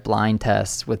do like blind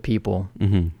tests with people,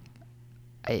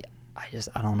 I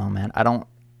don't know, man. I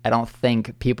don't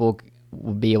think people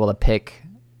will be able to pick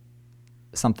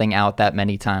something out that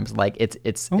many times. Like it's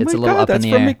a little up in the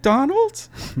air. That's from McDonald's?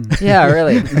 Yeah,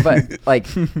 really. But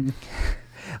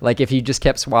like if you just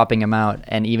kept swapping them out,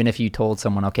 and even if you told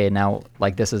someone, okay, now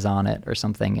like this is on it or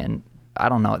something, and I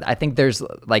don't know. I think there's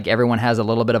like everyone has a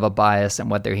little bit of a bias in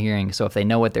what they're hearing. So if they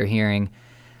know what they're hearing,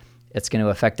 it's going to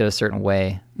affect it a certain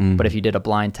way. But if you did a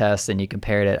blind test and you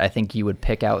compared it, I think you would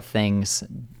pick out things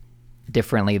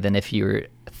differently than if you're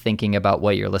thinking about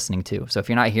what you're listening to. So if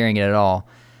you're not hearing it at all,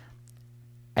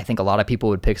 I think a lot of people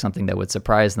would pick something that would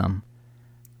surprise them.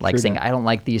 Like saying, I don't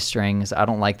like these strings, I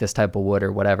don't like this type of wood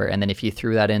or whatever. And then if you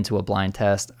threw that into a blind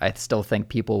test, I still think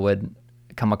people would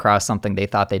come across something they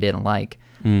thought they didn't like.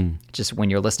 Just when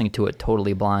you're listening to it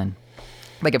totally blind.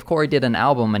 Like if Corey did an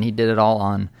album and he did it all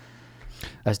on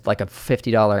like a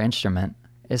 $50 instrument,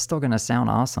 it's still going to sound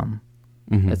awesome.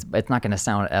 It's not going to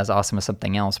sound as awesome as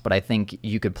something else, but I think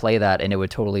you could play that and it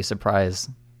would totally surprise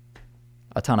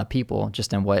a ton of people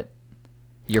just in what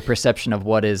your perception of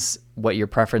what your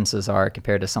preferences are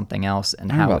compared to something else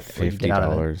and how about $50. Get out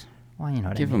of it. Well, you know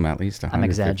what Give I mean. them at least $150. I'm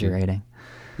exaggerating.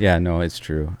 Yeah, no, it's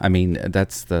true. I mean,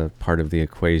 that's the part of the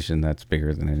equation that's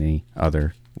bigger than any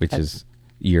other, which is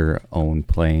your own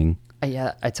playing.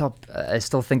 Yeah, I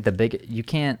still think you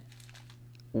can't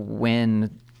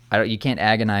win. You can't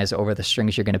agonize over the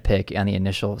strings you're going to pick on the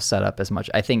initial setup as much.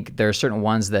 I think there are certain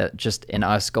ones that just in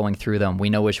us going through them, we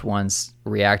know which ones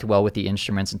react well with the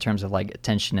instruments in terms of like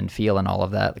tension and feel and all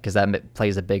of that, because that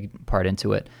plays a big part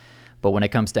into it. But when it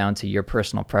comes down to your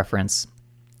personal preference,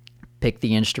 pick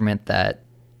the instrument that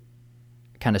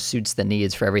kind of suits the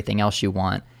needs for everything else you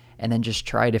want, and then just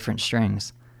try different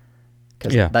strings.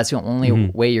 because that's the only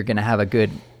way you're going to have a good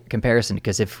comparison.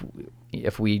 Because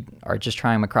if we are just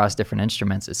trying them across different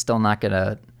instruments, it's still not going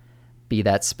to be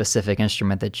that specific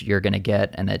instrument that you're going to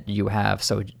get and that you have.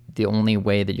 So the only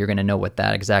way that you're going to know what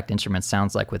that exact instrument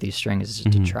sounds like with these strings is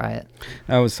just to try it.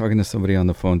 I was talking to somebody on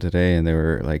the phone today, and they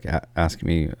were like asking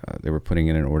me, they were putting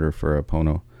in an order for a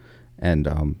Pono, and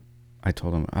I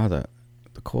told them,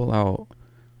 the Colau,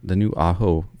 the new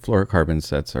Aho fluorocarbon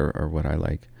sets are what I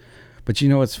like. But you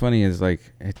know what's funny is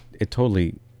like it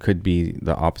totally could be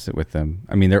the opposite with them.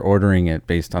 I mean, they're ordering it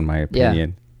based on my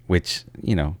opinion, which,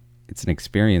 you know, it's an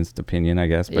experienced opinion, I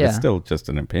guess, but it's still just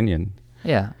an opinion.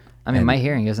 Yeah. I mean, my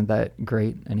hearing isn't that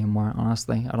great anymore,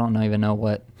 honestly. I don't even know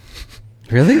what.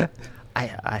 Really?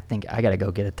 I think I got to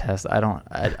go get a test. I don't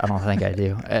think I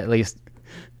do. At least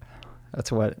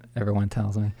that's what everyone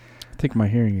tells me. I think my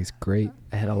hearing is great.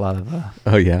 I had a lot of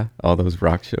oh yeah, all those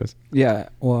rock shows. Yeah,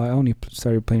 well, I only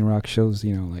started playing rock shows,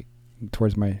 you know, like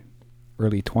towards my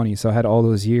early 20s. So I had all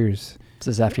those years. This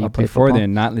is after you played before football?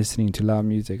 then, not listening to loud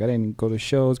music. I didn't go to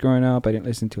shows growing up. I didn't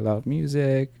listen to loud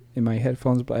music in my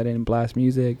headphones. I didn't blast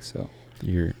music. So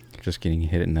you're just getting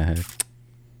hit in the head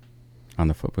on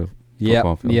the football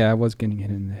field. Yeah, I was getting hit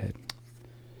in the head.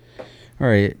 All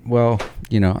right. Well,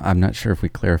 you know, I'm not sure if we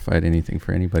clarified anything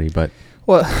for anybody, but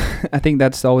well, I think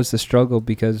that's always the struggle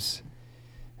because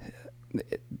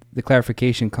the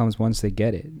clarification comes once they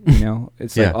get it. You know,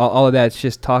 it's like all of that's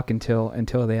just talk until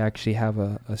they actually have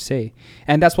a say,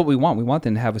 and that's what we want. We want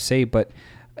them to have a say, but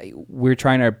we're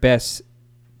trying our best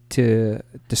to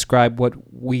describe what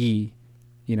we,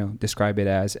 you know, describe it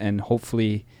as, and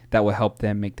hopefully that will help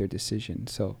them make their decision.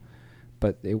 So,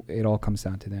 but it all comes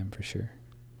down to them for sure.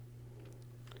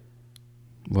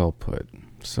 Well put.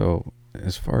 So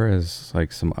as far as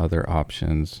like some other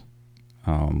options,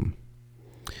 common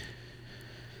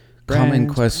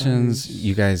questions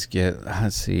you guys get.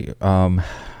 Let's see.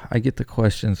 I get the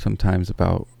question sometimes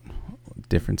about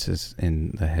differences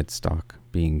in the headstock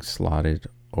being slotted,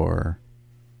 or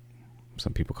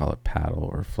some people call it paddle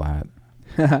or flat.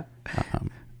 Yeah,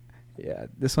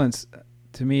 this one's,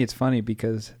 to me, it's funny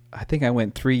because I think I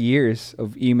went 3 years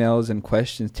of emails and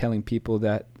questions telling people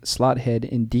that slot head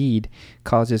indeed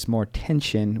causes more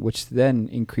tension, which then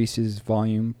increases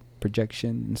volume,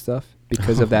 projection, and stuff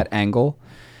because of that angle.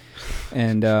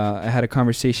 And I had a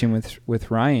conversation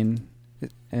with Ryan,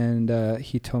 and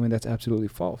he told me that's absolutely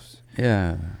false.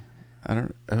 Yeah, I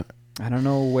don't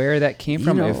know where that came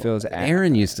from. If it was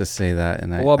Aaron used to say that,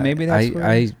 and maybe that's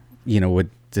I would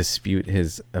dispute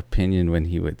his opinion when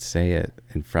he would say it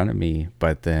in front of me,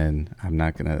 but then I'm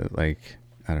not gonna I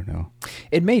don't know.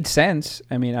 It made sense.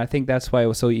 I mean, I think that's why it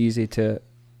was so easy to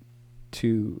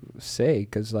say,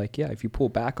 because if you pull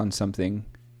back on something,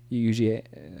 you usually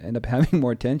end up having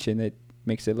more tension. It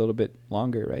makes it a little bit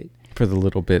longer, right? For the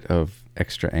little bit of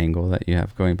extra angle that you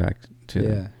have going back to.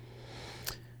 Yeah.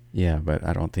 Yeah, but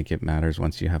I don't think it matters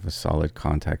once you have a solid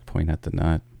contact point at the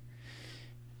nut.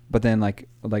 But then like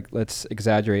let's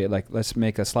exaggerate it. Like let's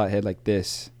make a slot head like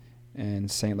this, and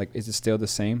saying is it still the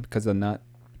same? Because the nut,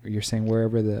 you're saying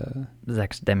wherever the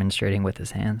Zach's demonstrating with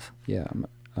his hands. Yeah,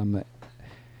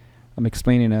 I'm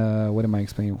explaining. What am I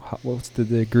explaining? What's the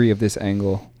degree of this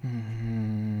angle?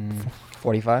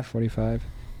 45. 45.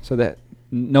 So that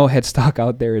no headstock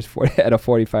out there is at a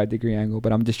 45 degree angle.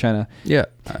 But I'm just trying to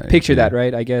picture that,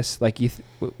 right? I guess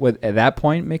would at that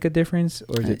point make a difference,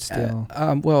 or is it still?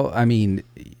 Well, I mean,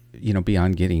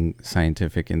 beyond getting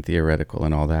scientific and theoretical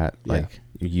and all that,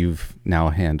 you've now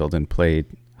handled and played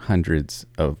hundreds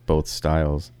of both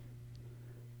styles.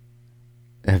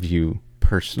 Have you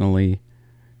personally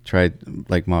tried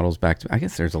models back to? I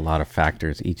guess there's a lot of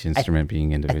factors, each instrument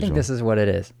being individual. I think this is what it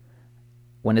is.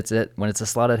 When it's a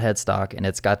slotted headstock and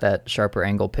it's got that sharper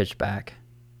angle pitch back,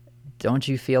 don't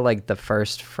you feel like the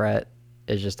first fret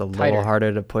is just a little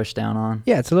harder to push down on?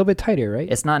 Yeah, it's a little bit tighter, right?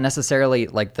 It's not necessarily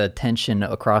like the tension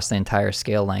across the entire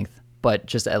scale length, but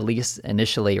just at least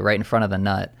initially right in front of the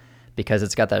nut, because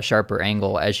it's got that sharper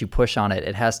angle. As you push on it,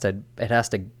 it has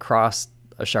to cross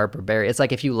a sharper barrier. It's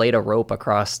like if you laid a rope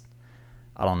across,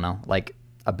 I don't know, like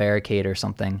a barricade or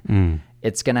something.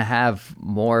 It's going to have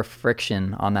more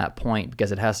friction on that point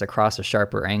because it has to cross a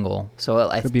sharper angle. So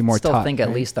I think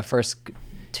at least the first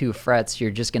 2 frets, you're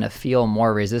just going to feel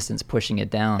more resistance pushing it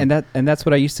down. And that's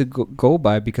what I used to go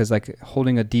by, because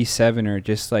holding a D7 or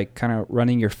just kind of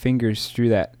running your fingers through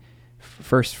that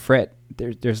first fret,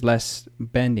 there's less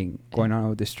bending going on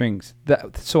with the strings.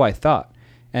 So I thought.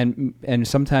 And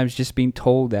sometimes just being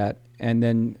told that and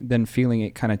then feeling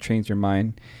it kind of trains your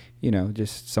mind.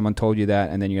 Just someone told you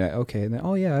that, and then you're like, okay, and then,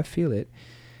 oh yeah, I feel it.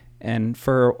 And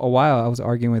for a while, I was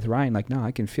arguing with Ryan, like, no,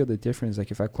 I can feel the difference.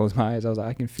 Like, if I close my eyes, I was like,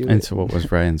 I can feel it. And so what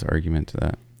was Ryan's argument to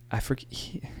that? I forget.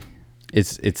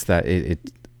 It's that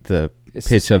the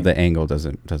pitch of the angle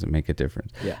doesn't make a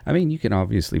difference. Yeah. I mean, you can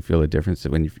obviously feel a difference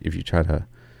if you try to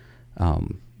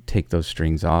take those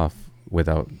strings off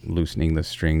without loosening the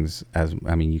strings.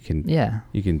 You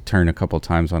can turn a couple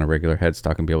times on a regular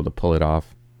headstock and be able to pull it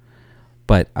off.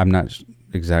 But I'm not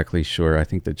exactly sure. I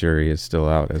think the jury is still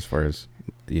out as far as,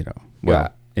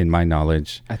 in my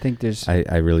knowledge. I think there's...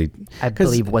 I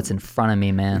believe what's in front of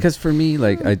me, man. Because for me,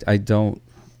 like, I don't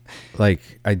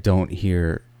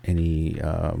hear any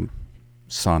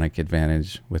sonic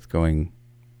advantage with going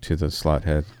to the slot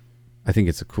head. I think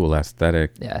it's a cool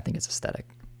aesthetic. Yeah, I think it's aesthetic.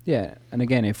 Yeah, and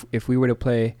again, if we were to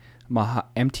play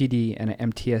MTD and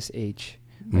an MTSH,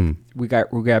 we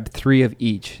got 3 of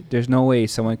each. There's no way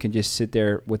someone can just sit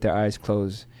there with their eyes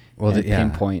closed and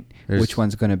pinpoint which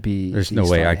one's going to be. There's no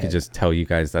way I could just tell you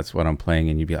guys that's what I'm playing,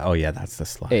 and you'd be like, oh yeah, that's the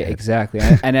slot head. Exactly.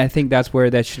 And I think that's where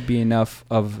that should be enough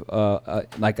of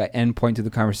like an end point to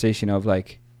the conversation of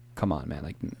like, come on, man.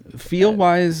 Like, feel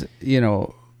wise,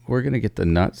 we're gonna get the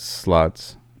nut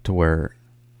slots to where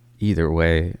either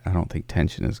way, I don't think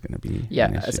tension is gonna be.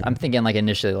 Yeah, I'm thinking like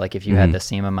initially, like if you had the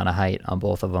same amount of height on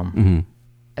both of them,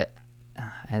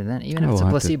 and then even if it's a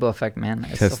placebo effect, man,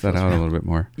 test that out a little bit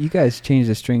more. You guys change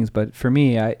the strings, but for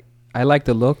me, I like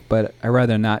the look, but I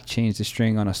rather not change the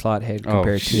string on a slot head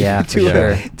compared to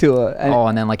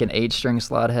and then like an 8-string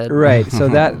slot head. Right. So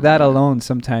that alone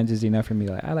sometimes is enough for me.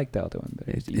 Like, I like the other one, but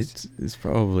it's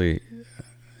probably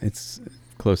it's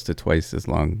close to twice as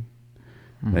long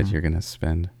that you're gonna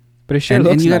spend. But it sure looks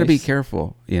nice. And you got to be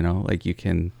careful. Like you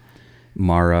can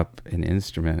mar up an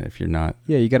instrument if you're not.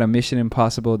 Yeah, you got a Mission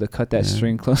Impossible to cut that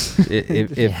string close.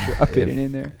 If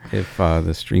in there. If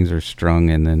the strings are strung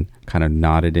and then kind of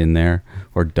knotted in there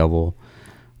or double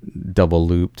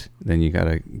looped, then you got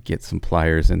to get some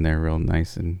pliers in there real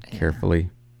nice and carefully.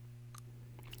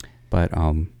 But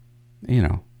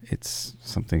it's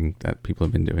something that people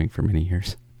have been doing for many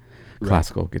years. Right.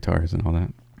 Classical guitars and all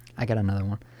that. I got another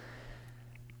one.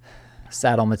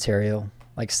 Saddle material,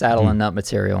 like saddle and nut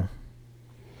material.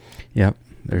 Yep.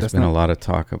 There's been a lot of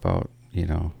talk about,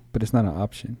 But it's not an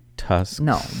option. Tusk.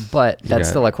 No, but that's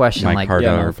still a question. Like,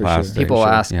 or plastic. People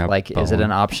ask, is it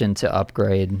an option to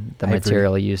upgrade the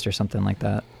material used or something like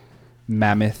that?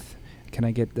 Mammoth. Can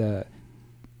I get the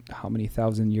how many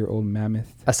 1,000-year-old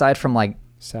mammoth? Aside from like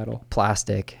saddle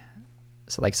plastic,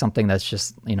 so like something that's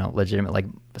just legitimate, like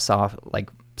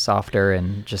softer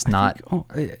and just not.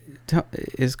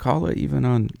 Is Kala even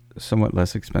on somewhat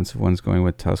less expensive ones going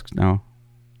with Tusk now?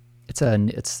 It's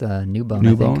a New Bone.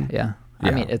 New Bone? Yeah.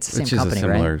 I mean, it's the same company, right? Which is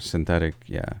a similar synthetic,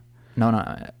 yeah. No.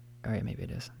 All right, maybe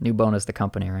it is. New Bone is the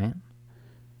company, right?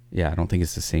 Yeah, I don't think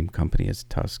it's the same company as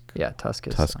Tusk. Yeah, Tusk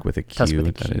is... Tusk with a Q,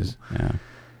 that is. Yeah.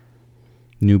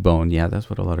 New Bone, yeah, that's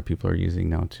what a lot of people are using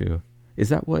now, too. Is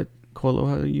that what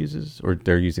Koloha uses? Or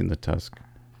they're using the Tusk?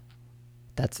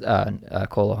 That's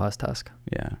Koloha's Tusk.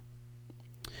 Yeah.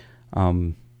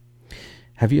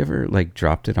 Have you ever,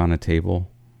 dropped it on a table,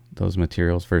 those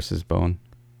materials versus bone?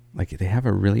 Like, they have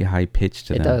a really high pitch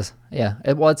to them. It does, yeah.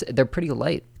 They're pretty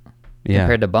light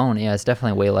compared to bone. Yeah, it's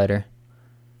definitely way lighter.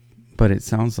 But it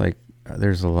sounds like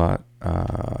there's a lot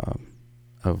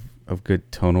of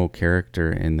good tonal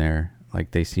character in there.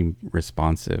 Like, they seem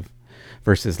responsive.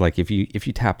 Versus, like, if you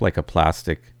tap, like, a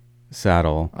plastic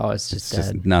saddle... Oh, it's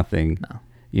just nothing.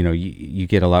 No. You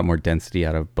get a lot more density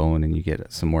out of bone and you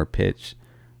get some more pitch.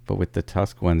 But with the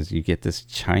Tusk ones, you get this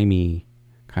chimey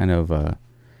kind of... a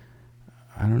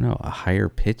higher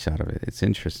pitch out of it. It's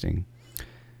interesting.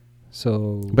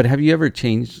 So, but have you ever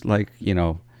changed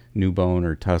New Bone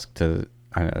or Tusk to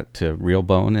real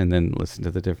bone and then listen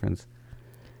to the difference?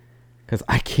 Because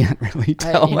I can't really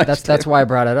tell. That's why I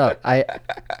brought it up. I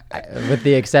with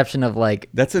the exception of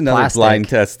that's another plastic, blind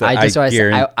test that I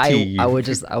guarantee you. I would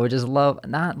just love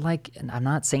I'm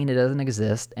not saying it doesn't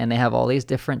exist, and they have all these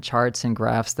different charts and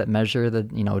graphs that measure the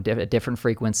different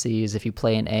frequencies. If you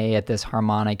play an A at this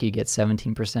harmonic, you get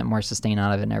 17% more sustain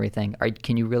out of it and everything.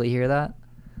 Can you really hear that?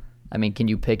 I mean, can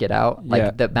you pick it out?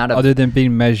 The amount of other than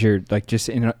being measured, just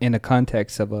in a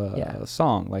context of a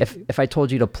song. If I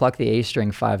told you to pluck the A string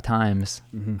 5 times,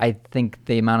 I think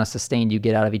the amount of sustain you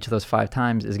get out of each of those 5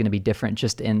 times is going to be different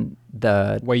just in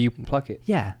the way you pluck it.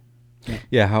 Yeah.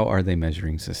 Yeah. How are they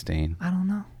measuring sustain? I don't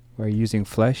know. Are you using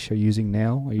flesh? Are you using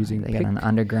nail? Are you using They got an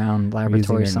underground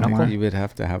laboratory somewhere. You would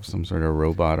have to have some sort of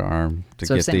robot arm to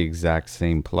get the exact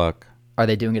same pluck. Are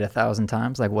they doing it 1,000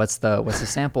 times? Like, what's the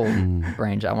sample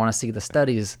range? I want to see the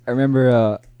studies. I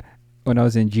remember when I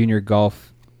was in junior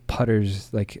golf,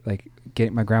 putters, like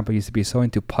my grandpa used to be so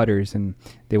into putters, and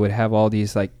they would have all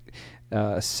these like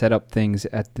set up things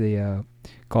at the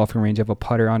golfing range of a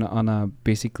putter on a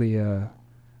basically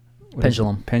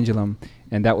pendulum,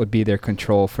 and that would be their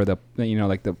control for the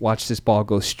like the watch this ball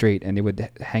go straight, and they would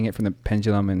hang it from the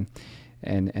pendulum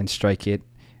and strike it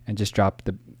and just drop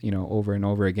the over and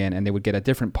over again, and they would get a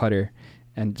different putter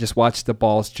and just watch the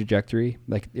ball's trajectory.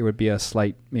 Like it would be a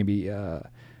slight maybe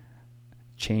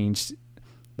change,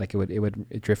 like it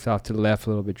would drift off to the left a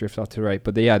little bit, drift off to the right,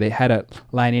 but they had to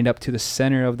line it up to the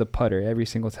center of the putter every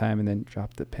single time and then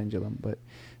drop the pendulum. But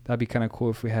that'd be kind of cool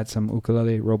if we had some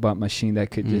ukulele robot machine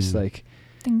that could just like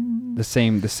ding, the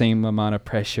same amount of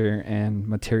pressure and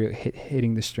material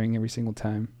hitting the string every single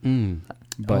time.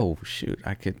 But oh shoot,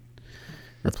 I could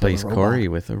replace Corey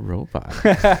with a robot.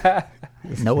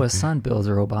 Noah's son builds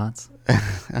robots.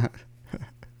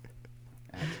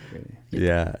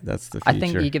 Yeah, that's the future. I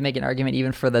think you could make an argument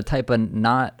even for the type of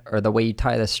knot or the way you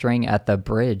tie the string at the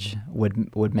bridge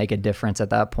would make a difference at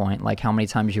that point. Like how many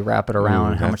times you wrap it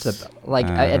around, how much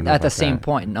at the same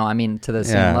point. No, I mean to the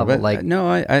same level. But like no,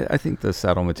 I think the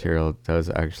saddle material does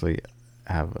actually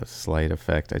have a slight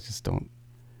effect.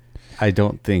 I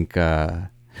don't think. Well,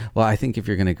 I think if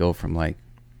you're gonna go from like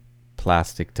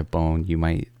plastic to bone, you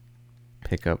might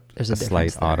pick up a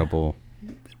slight audible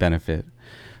benefit,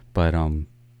 but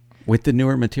with the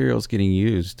newer materials getting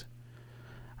used,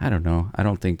 I don't know. I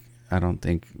don't think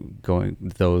going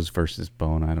those versus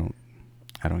bone. I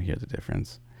don't hear the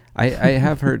difference. I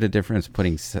have heard the difference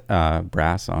putting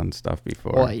brass on stuff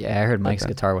before. Well, yeah, I heard Mike's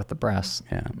guitar with the brass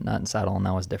nut and saddle, and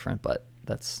that was different. But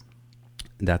that's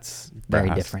very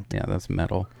brass. Different. Yeah, that's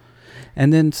metal.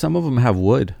 And then some of them have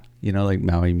wood. Like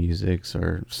Maui Musics,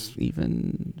 or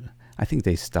even I think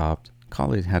they stopped.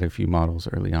 Collie had a few models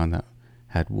early on that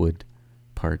had wood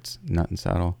parts, nut and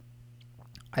saddle.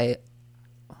 I'm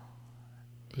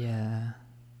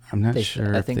not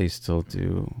sure if they still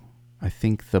do. I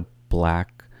think the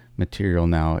black material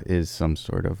now is some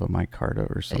sort of a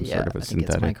micarta or some sort of a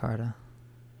synthetic. It's micarta.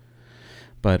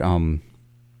 But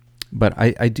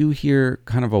I do hear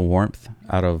kind of a warmth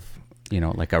out of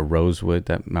like a rosewood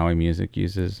that Maui Music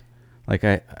uses. Like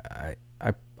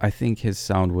I think his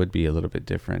sound would be a little bit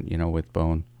different, with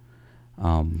bone.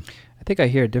 I think I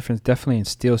hear a difference definitely in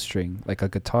steel string, like a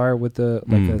guitar with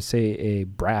say a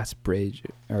brass bridge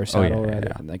or saddle.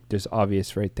 Like there's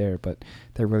obvious right there, but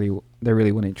they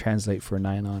really wouldn't translate for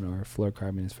nylon or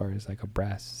fluorocarbon as far as like a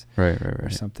brass or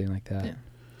something like that. Yeah.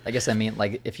 I guess I mean,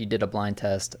 like if you did a blind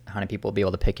test, how many people will be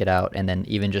able to pick it out, and then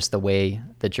even just the way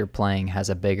that you're playing is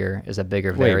a bigger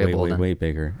variable. Way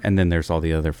bigger. And then there's all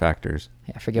the other factors.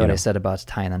 Yeah, I forget what I said about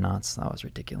tying the knots. That was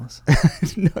ridiculous.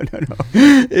 No.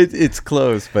 It's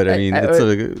close, but I mean,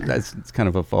 it's kind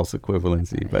of a false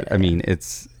equivalency. But I mean,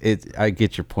 I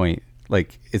get your point.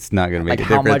 Like it's not going to make a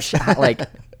difference.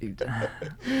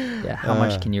 How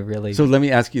much can you really? So let me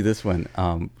ask you this one.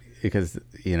 Because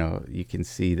you can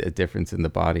see the difference in the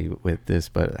body with this,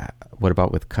 but what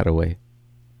about with cutaway?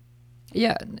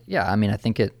 Yeah. I mean, I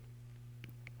think you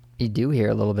do hear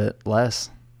a little bit less.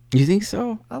 You think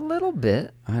so? A little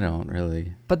bit. I don't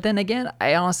really. But then again,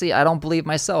 I don't believe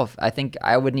myself. I think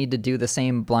I would need to do the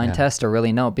same blind test to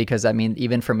really know, because I mean,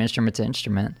 even from instrument to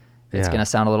instrument, it's going to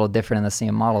sound a little different in the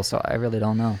same model. So I really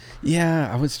don't know.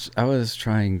 Yeah, I was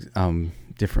trying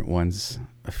different ones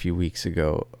a few weeks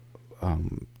ago.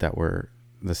 That were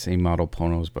the same model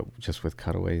Ponos, but just with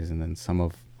cutaways, and then some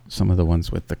of the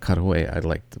ones with the cutaway I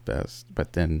liked the best.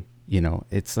 But then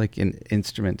it's like an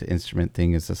instrument to instrument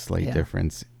thing is a slight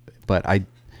difference. But I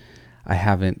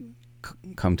haven't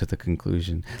come to the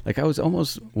conclusion. Like I was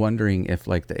almost wondering if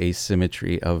like the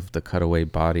asymmetry of the cutaway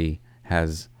body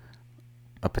has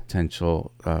a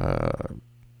potential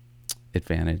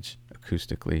advantage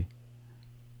acoustically,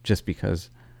 just because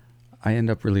I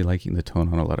end up really liking the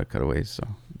tone on a lot of cutaways. So,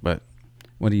 but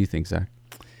what do you think, Zach?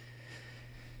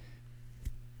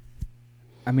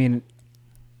 I mean,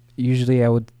 usually I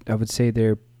would say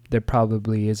there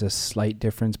probably is a slight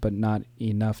difference, but not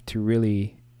enough to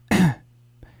really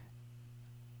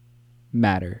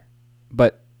matter.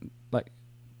 But like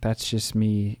that's just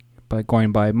me. But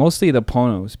going by mostly the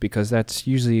Ponos, because that's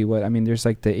usually what I mean. There's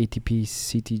like the ATP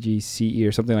CTG CE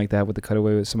or something like that with the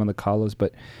cutaway with some of the Kalos,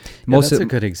 but that's a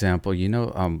good example.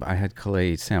 I had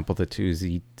Calais sample the two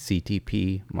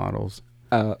CTP models.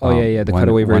 The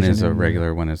cutaway version. One is a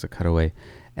regular, one is a cutaway,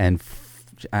 and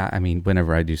I mean,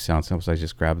 whenever I do sound samples, I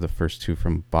just grab the first two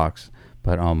from box.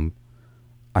 But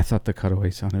I thought the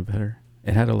cutaway sounded better.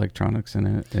 It had electronics in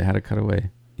it. It had a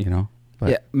cutaway.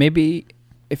 But maybe.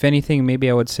 If anything, maybe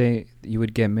I would say you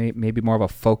would get maybe more of a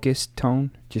focused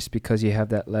tone, just because you have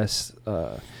that less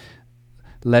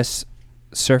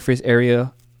surface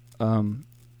area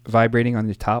vibrating on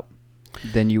the top,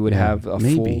 then you would have a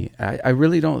maybe. full. I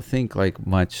really don't think like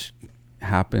much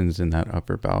happens in that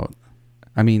upper bout.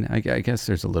 I mean, I guess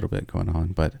there's a little bit going on,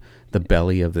 but the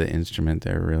belly of the instrument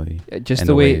there really. Just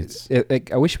the way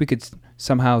I wish we could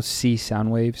somehow see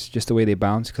sound waves, just the way they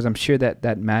bounce, because I'm sure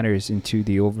that matters into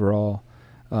the overall.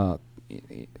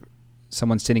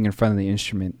 Someone sitting in front of the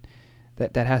instrument,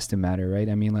 that has to matter, right?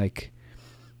 I mean, like,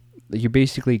 you're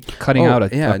basically cutting out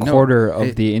a quarter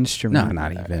of the instrument. No,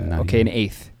 not even. An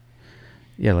eighth.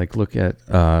 Yeah, like look at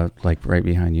like right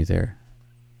behind you there.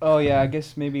 Oh yeah, I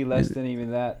guess maybe less than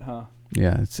even that, huh?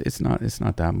 Yeah, it's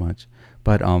not that much,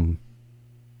 but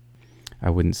I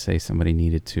wouldn't say somebody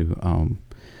needed to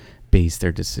base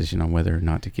their decision on whether or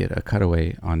not to get a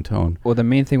cutaway on tone. Well, the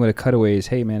main thing with a cutaway is,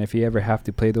 hey man, if you ever have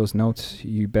to play those notes,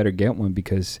 you better get one,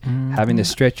 because having to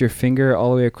stretch your finger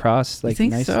all the way across, like, you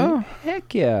think nicely, so?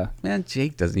 Heck yeah, man.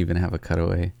 Jake doesn't even have a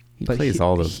cutaway. He plays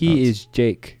all those. He notes. is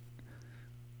Jake.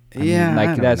 I mean,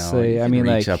 like that's. I mean,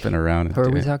 reach like up and around. Who are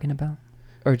we talking about?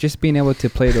 Or just being able to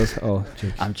play those. Oh,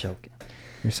 Jake. I'm joking.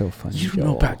 You're so funny. You don't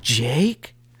know about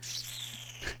Jake?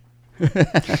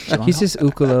 He's this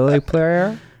ukulele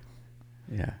player.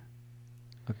 Yeah.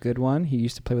 A good one. He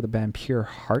used to play with the band Pure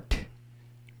Heart.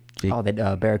 Jake. Oh, the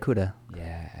Barracuda.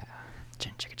 Yeah.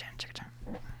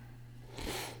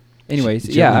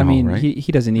 Anyways, I mean, right?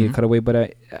 he doesn't need a cutaway,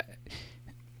 but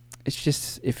it's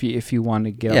just if you want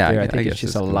to get up there, I think it's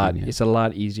just a lot. Yeah. It's a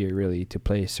lot easier, really, to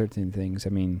play certain things.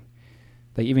 I mean,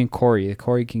 like even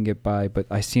Corey can get by, but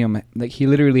I see him like he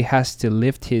literally has to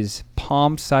lift his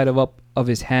palm side of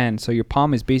his hand, so your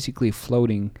palm is basically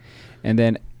floating, and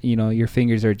then your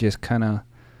fingers are just kind of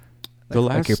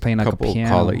like you're playing like a piano.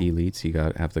 Call it elites, you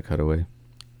got have the cutaway.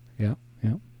 Yeah.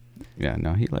 Yeah,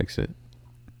 no, he likes it.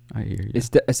 I hear you.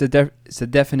 It's a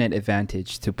definite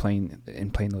advantage to playing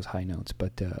those high notes,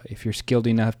 but if you're skilled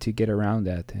enough to get around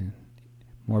that, then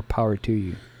more power to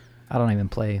you. I don't even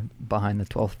play behind the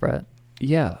 12th fret.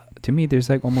 Yeah, to me, there's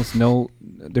like almost no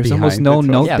note definition.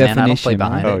 Man, I don't play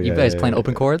behind it. You guys playing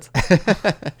open chords?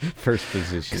 First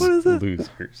position,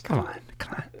 losers. Come on.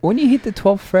 When you hit the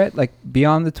 12th fret, like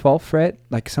beyond the 12th fret,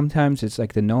 like sometimes it's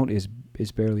like the note is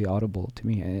barely audible to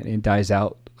me, and it dies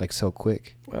out like so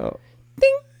quick. Well,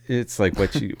 ding. It's like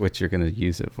what you're gonna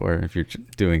use it for if you're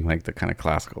doing like the kind of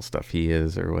classical stuff he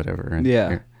is or whatever. And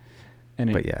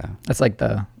it's like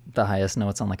the highest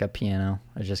notes on like a piano.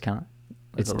 It's just kind of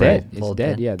it's dead. It's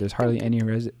dead. Yeah, there's hardly any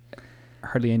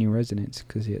resonance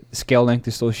because the scale length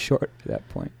is so short at that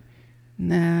point.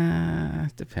 Nah,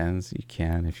 it depends. You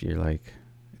can if you're like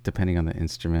depending on the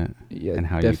instrument and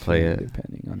how you play it.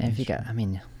 Depending on if you got,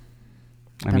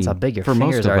 depends how big your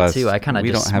fingers are too. I kind of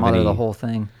just smother the whole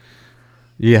thing.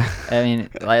 Yeah. I mean,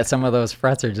 like some of those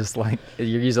frets are just like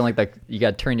you're using like you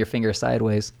got to turn your finger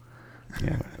sideways.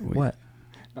 Yeah. What?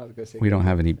 We don't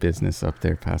have any business up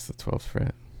there past the 12th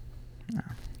fret. No.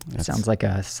 It sounds like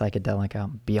a psychedelic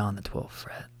out beyond the 12th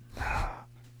fret.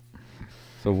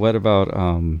 So what about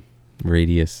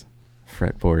radius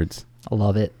fretboards? I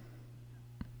love it.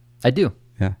 I do.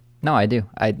 Yeah. No, I do.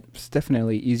 It's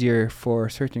definitely easier for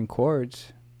certain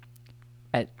chords.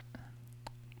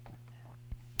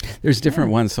 There's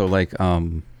different ones. So like,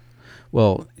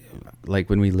 like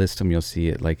when we list them, you'll see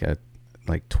it like a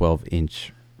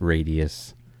 12-inch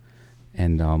radius,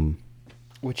 and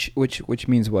which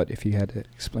means what? If you had to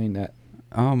explain that.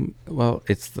 Well,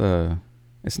 it's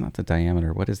not the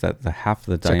diameter. What is that? The half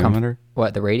of the diameter?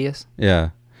 What, the radius?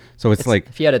 Yeah. So it's like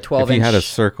if you had a 12-inch. If you had a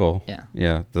circle. Yeah.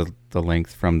 Yeah. The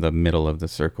length from the middle of the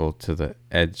circle to the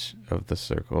edge of the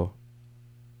circle,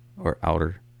 or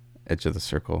outer edge of the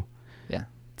circle. Yeah.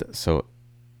 So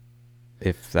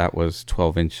if that was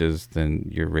 12 inches, then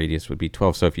your radius would be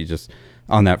 12. So if you just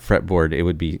on that fretboard, it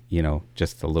would be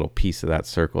just a little piece of that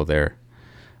circle there.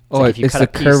 Oh, it's the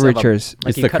curvatures.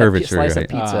 It's the curvature, slice of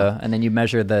pizza, and then you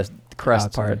measure the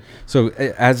crust part. So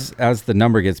as the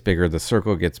number gets bigger, the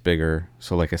circle gets bigger.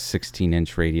 So like a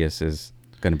 16-inch radius is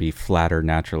going to be flatter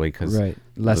naturally because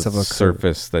less of a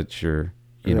surface that you're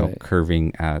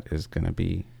curving at is going to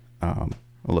be a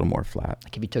little more flat.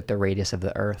 Like if you took the radius of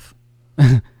the Earth,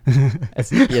 you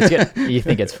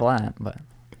think it's flat, but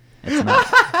it's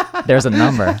not. There's a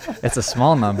number. It's a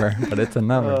small number, but it's a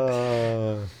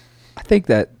number. I think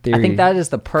that is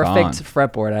the perfect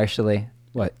fretboard, actually.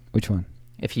 What? Which one?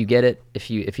 If you get it, if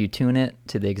you tune it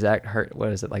to the exact hertz, what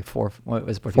is it, like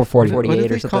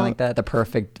 448 or something like that, the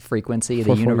perfect frequency of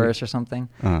the universe or something,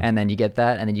 and then you get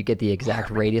that, and then you get the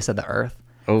exact radius of the Earth.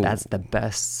 Oh. That's the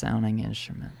best sounding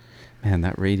instrument. Man,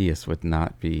 that radius would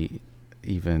not be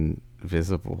even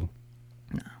visible.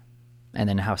 No. and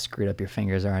then how screwed up your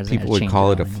fingers are. People would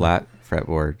call it a flat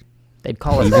fretboard. They'd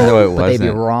call it even that, though it but they'd be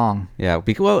wasn't. wrong. Yeah,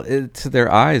 because to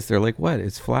their eyes, they're like, "What?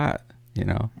 It's flat," you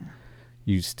know.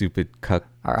 You stupid cuck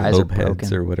globe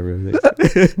heads or whatever.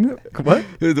 What?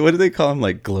 What do they call them?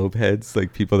 Like globe heads,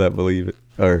 like people that believe it,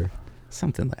 or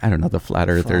something. Like, I don't know. The flat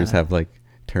earthers have like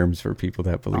terms for people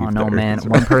that believe. Oh no, man!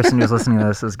 One person who's listening to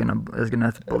this is gonna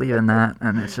believe in that,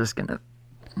 and it's just gonna.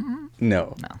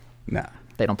 No.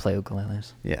 They don't play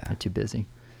ukuleles. Yeah, they're too busy.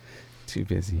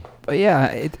 But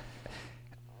yeah,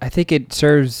 I think it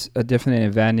serves a different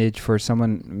advantage for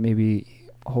someone maybe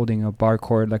holding a bar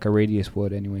chord like a Radius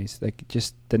would anyways. Like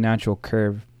just the natural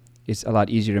curve is a lot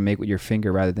easier to make with your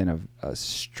finger rather than a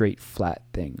straight flat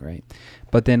thing, right?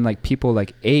 But then like people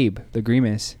like Abe, the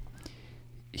Grimace,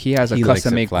 he has a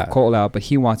custom made coil out, but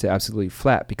he wants it absolutely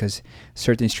flat because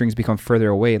certain strings become further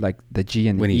away, like the G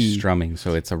and the E. When he's strumming,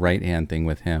 so it's a right hand thing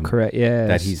with him. Correct, yeah.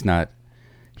 That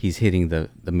he's hitting the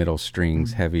middle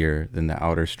strings heavier than the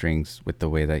outer strings with the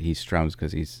way that he strums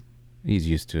because he's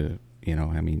used to,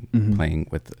 playing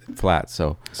with flat.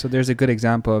 So there's a good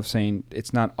example of saying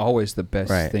it's not always the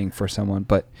best thing for someone,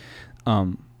 but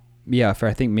I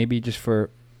think maybe just for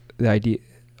the idea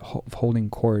of holding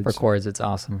chords. For chords, it's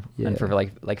awesome. Yeah. And for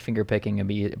like finger picking, it'd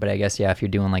be. But I guess if you're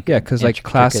doing like because like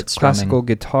classical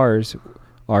guitars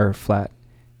are flat,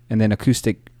 and then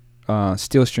acoustic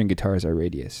steel string guitars are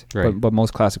Radius, right. but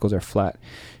most classicals are flat,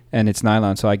 and it's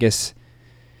nylon. So I guess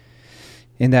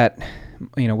in that,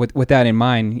 with that in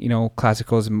mind,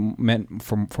 classical is meant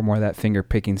for more of that finger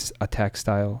picking attack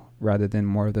style rather than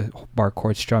more of the bar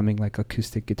chord strumming like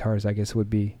acoustic guitars. I guess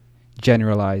would be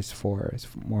generalized for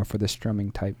more for the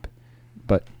strumming type,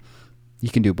 but you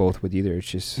can do both with either. It's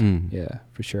just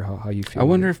for sure how you feel. I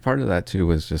wonder if part of that too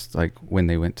was just like when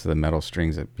they went to the metal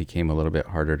strings, it became a little bit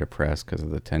harder to press because of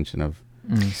the tension of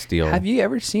steel. Have you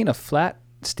ever seen a flat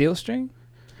steel string?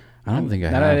 I don't think I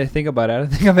have. Now that I think about it, I don't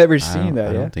think I've ever seen that.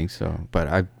 I don't think so, but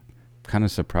I'm kind of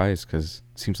surprised because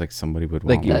it seems like somebody would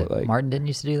want one. Like Martin didn't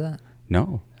used to do that.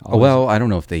 No. Oh, well, I don't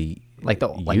know if they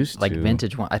used like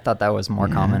vintage one. I thought that was more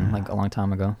common like a long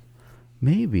time ago.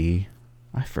 Maybe.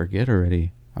 I forget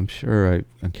already. I'm sure I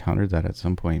encountered that at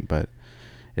some point, but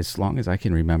as long as I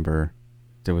can remember,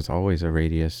 there was always a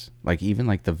Radius. Like even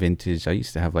like the vintage, I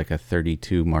used to have like a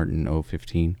 32 Martin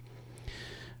 015.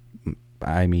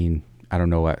 I mean, I don't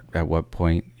know at what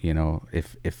point,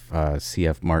 if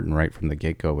CF Martin right from the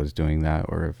get-go was doing that,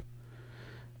 or if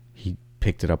he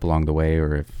picked it up along the way,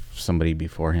 or if somebody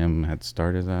before him had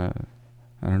started that.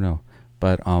 I don't know.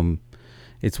 But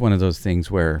it's one of those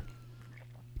things where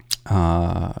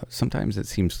sometimes it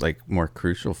seems like more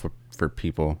crucial for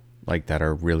people like that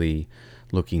are really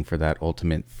looking for that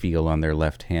ultimate feel on their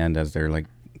left hand as they're like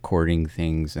chording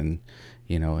things, and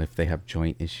if they have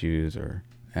joint issues, or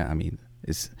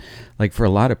it's like for a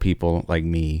lot of people like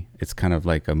me, it's kind of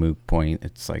like a moot point.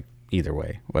 It's like either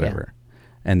way, whatever.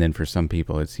 And then for some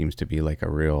people it seems to be like a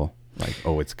real like,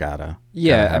 it's gotta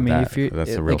I mean,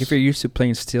 if you're used to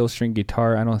playing steel string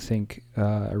guitar, I don't think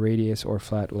a Radius or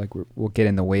flat will get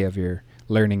in the way of your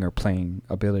learning or playing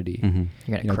ability.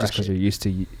 Mm-hmm. Just because you're used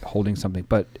to holding something.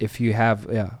 But if you have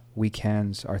weak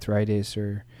hands, arthritis,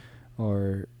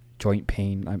 or joint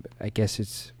pain, I guess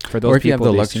it's for those people. Or if you have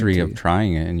the luxury of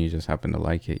trying it and you just happen to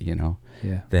like it,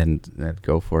 then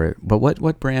go for it. But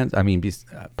what brands? I mean,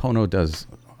 Pono does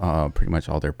pretty much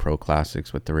all their pro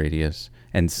classics with the Radius,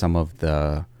 and some of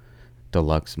the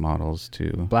deluxe models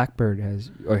too. Blackbird has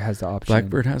the option.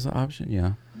 Blackbird has the option,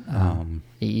 yeah.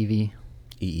 EEV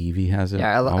has it.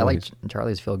 Yeah, I like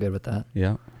Charlie's feel good with that.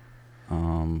 Yeah.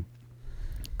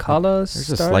 Kala's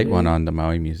there's a slight one on the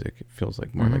Maui music. It feels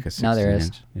like more like a 16 now there is.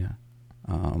 inch. Yeah.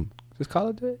 Does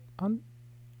Kala do it on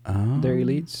their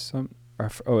elites?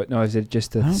 Is it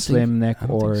just a slim neck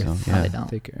or so. Yeah.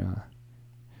 thicker?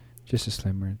 Just a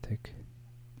slimmer and thick.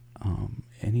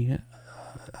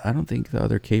 I don't think the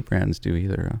other K brands do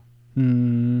either.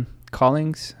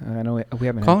 Collings, I know we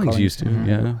haven't. Collings used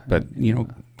to, but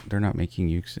they're not making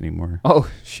ukes anymore. Oh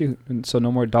shoot! And so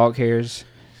no more dog hairs.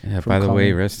 Yeah. By the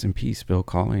way, rest in peace, Bill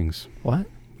Collings. What?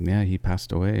 Yeah, he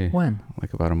passed away. When?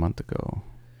 Like about a month ago.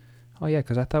 Oh yeah,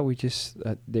 because I thought we just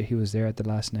he was there at the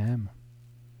last NAMM.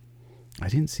 I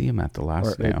didn't see him at the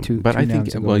last NAMM, but I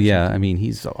think I mean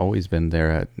he's always been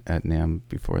there at NAMM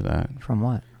before that. From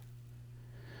what?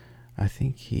 I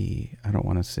think I don't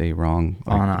want to say wrong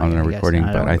on a recording,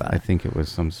 but I think it was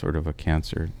some sort of a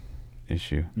cancer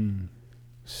issue.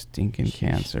 Stinking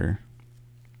cancer.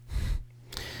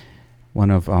 One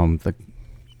of our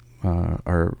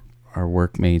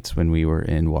workmates when we were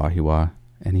in Wahiawa,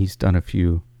 and he's done a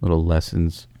few little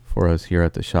lessons for us here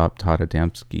at the shop. Todd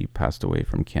Adamski passed away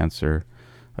from cancer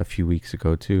a few weeks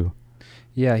ago too.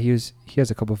 Yeah, he has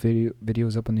a couple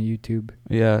videos up on the YouTube.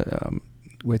 Yeah,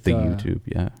 with the YouTube,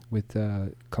 yeah. With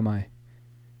Kamai.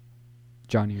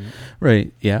 Johnny.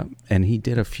 Right, yeah. And he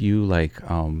did a few like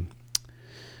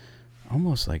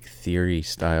almost like theory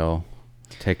style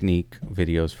technique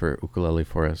videos for Ukulele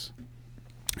for Us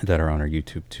that are on our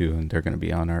YouTube too, and they're going to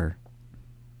be on our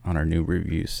new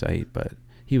review site. But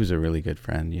he was a really good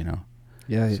friend, you know.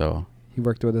 Yeah. So he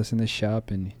worked with us in the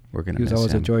shop, and he was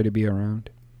always him. a joy to be around.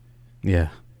 Yeah.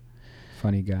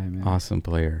 Funny guy, man. Awesome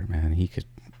player, man. He could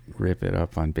rip it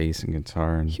up on bass and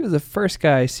guitar. And he was the first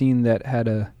guy I seen that had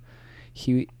a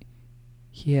he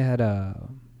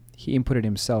inputted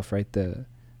himself, right? The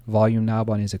volume knob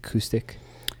on his acoustic.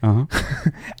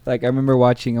 Like I remember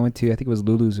watching, I went to, I think it was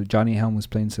Lulu's, Johnny Helm was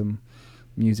playing some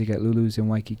music at Lulu's in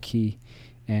Waikiki,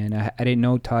 and I didn't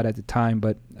know Todd at the time,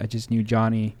 but I just knew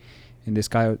Johnny, and this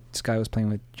guy was playing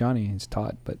with Johnny, and it's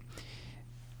Todd, but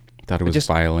thought it was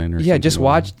violin or something. Yeah, just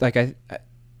watched, like I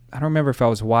don't remember if I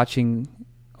was watching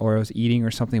or I was eating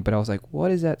or something, but I was like,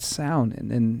 what is that sound? And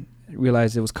then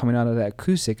realized it was coming out of that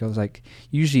acoustic. I was like,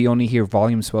 usually you only hear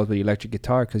volume swells with electric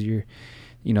guitar because you're,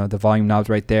 you know, the volume knob's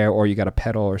right there, or you got a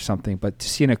pedal or something. But to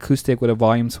see an acoustic with a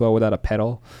volume swell without a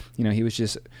pedal, you know, he was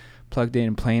just plugged in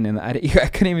and playing, and I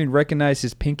couldn't even recognize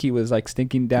his pinky was like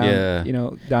stinking down, you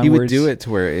know, downwards. He would do it to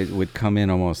where it would come in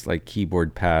almost like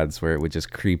keyboard pads, where it would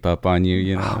just creep up on you,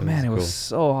 you know. Oh man, it was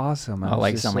so awesome. I was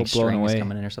like some like strings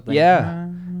coming in or something. Yeah,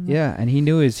 yeah, and he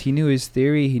knew his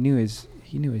theory. He knew his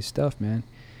stuff, man.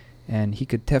 And he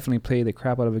could definitely play the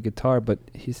crap out of a guitar, but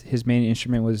his main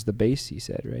instrument was the bass, he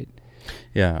said, right?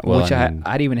 Yeah, well, which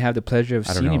I'd even have the pleasure of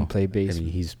seeing him play bass. I mean,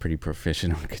 he's pretty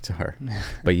proficient on guitar.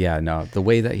 But yeah, no, the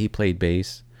way that he played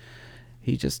bass,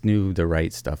 he just knew the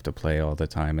right stuff to play all the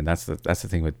time. And that's the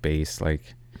thing with bass.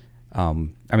 Like, I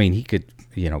mean, he could,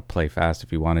 you know, play fast if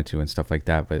he wanted to and stuff like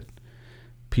that, but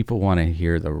people want to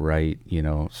hear the right, you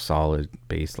know, solid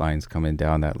bass lines coming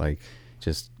down that like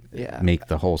just make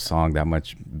the whole song that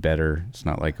much better. It's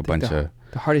not like a bunch of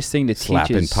the hardest thing to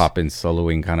slapping, teach is popping,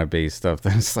 soloing kind of bass stuff.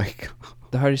 That's like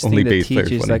the hardest thing to teach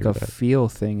is like a feel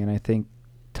thing, and I think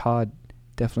Todd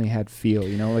definitely had feel.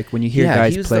 You know, like when you hear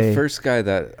guys play. He was the first guy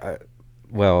that,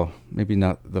 well, maybe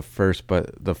not the first,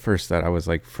 but the first that I was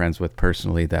like friends with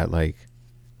personally that like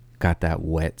got that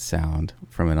wet sound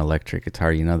from an electric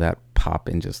guitar. You know, that pop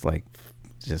and just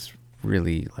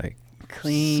really like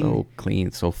clean, so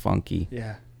clean, so funky.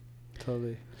 Yeah,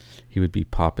 totally. He would be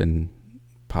popping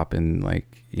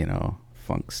like, you know,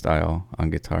 funk style on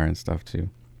guitar and stuff too.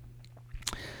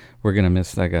 We're gonna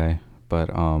miss that guy, but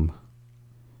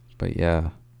yeah,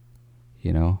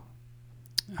 you know,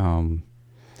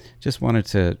 just wanted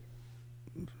to,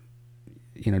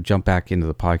 you know, jump back into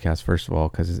the podcast first of all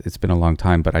because it's been a long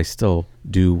time, but I still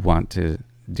do want to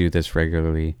do this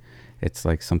regularly. It's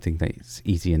like something that's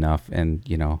easy enough, and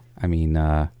you know, I mean,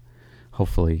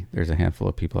 hopefully there's a handful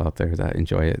of people out there that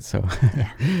enjoy it. So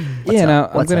yeah, now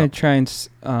I'm going to try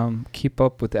and keep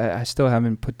up with that. I still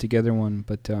haven't put together one,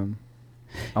 but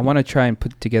I want to try and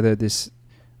put together this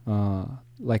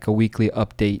like a weekly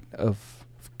update of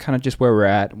kind of just where we're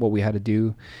at, what we had to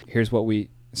do. Here's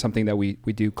something that we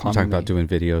do commonly. Talk about doing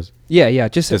videos. Yeah,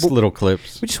 just little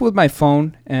clips. Just with my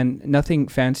phone and nothing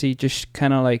fancy, just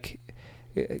kind of like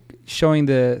showing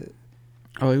it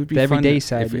would be the everyday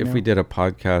side. If we did a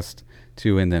podcast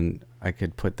too, and then I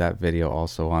could put that video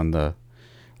also on the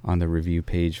review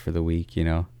page for the week, you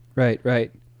know.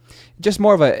 Right. Just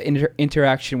more of a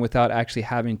interaction without actually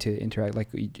having to interact. Like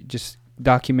you just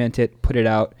document it, put it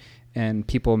out, and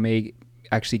people may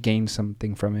actually gain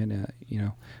something from it. You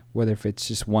know, whether if it's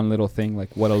just one little thing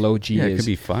like what a low G is. Yeah, it could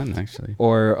be fun actually.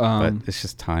 Or but it's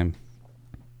just time.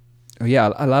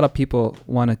 Yeah, a lot of people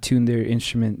want to tune their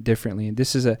instrument differently, and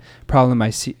this is a problem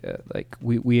I see. Like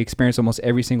we experience almost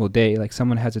every single day. Like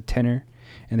someone has a tenor,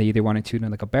 and they either want to tune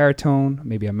like a baritone,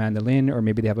 maybe a mandolin, or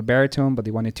maybe they have a baritone but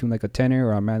they want to tune like a tenor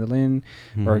or a mandolin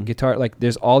or a guitar. Like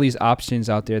there's all these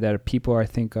options out there that people I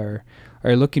think are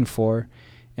looking for,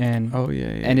 and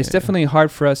and it's definitely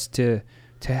hard for us to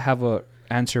have a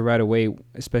answer right away,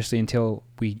 especially until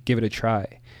we give it a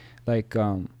try.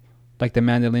 Like the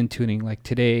mandolin tuning, like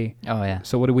today. Oh yeah.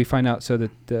 So what did we find out? So that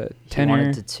the tenor. He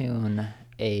wanted to tune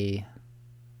a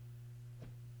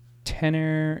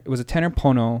tenor. It was a tenor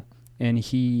Pono, and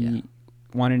he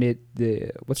wanted it.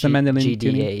 The mandolin GDAE.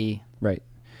 tuning? Right.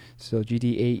 So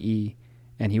GDAE,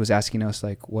 and he was asking us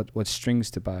like what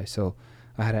strings to buy. So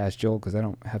I had to ask Joel because I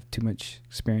don't have too much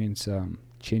experience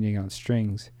changing out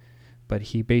strings, but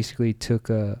he basically took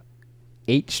a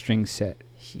 8-string set.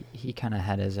 He kind of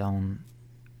had his own.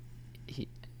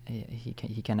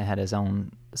 he kind of had his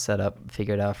own setup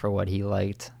figured out for what he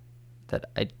liked.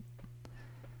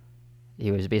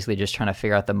 He was basically just trying to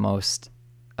figure out the most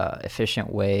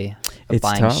efficient way of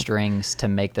buying strings to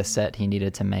make the set he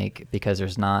needed to make, because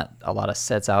there's not a lot of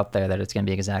sets out there that it's going to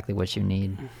be exactly what you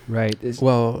need. Right.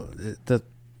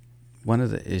 One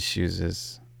of the issues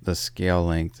is the scale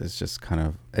length is just kind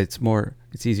of, it's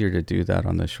easier to do that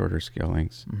on the shorter scale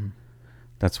lengths. Mm-hmm.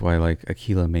 That's why like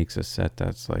Aquila makes a set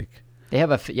that's like, they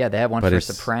have one for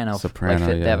soprano.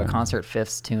 They have a concert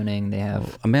fifths tuning. They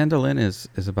have a mandolin is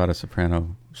about a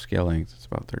soprano scale length. It's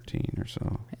about 13 or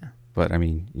so. Yeah. But I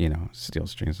mean, steel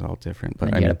strings are all different.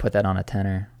 But you got to put that on a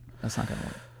tenor. That's not gonna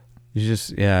work.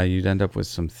 You'd end up with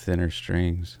some thinner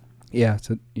strings. Yeah.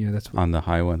 So that's on the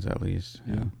high ones at least.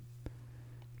 Yeah.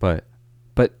 But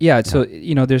yeah. So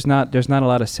there's not a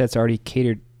lot of sets already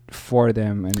catered for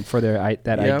them and for their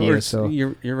idea. So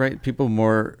you're right. People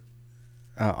more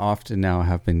often now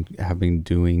have been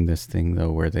doing this thing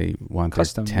though, where they want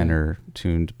custom, their tenor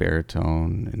tuned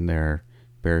baritone and their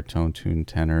baritone tuned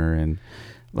tenor, and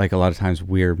like a lot of times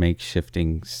we're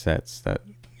makeshifting sets that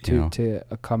to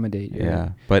accommodate. Yeah.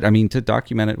 But I mean, to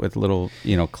document it with a little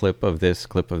clip of this,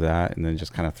 clip of that, and then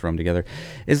just kind of throw them together,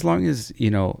 as long as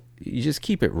you just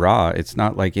keep it raw. It's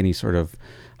not like any sort of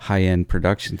high end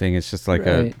production thing. It's just like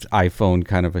a iPhone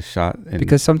kind of a shot. And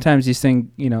because sometimes these things,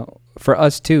 for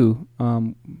us too,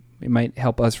 it might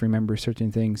help us remember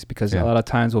certain things, because a lot of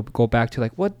times we'll go back to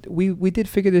like, what we did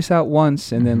figure this out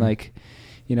once, and then like,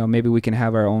 maybe we can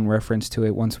have our own reference to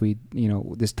it once we,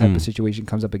 this type of situation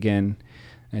comes up again,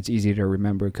 and it's easier to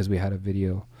remember because we had a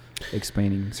video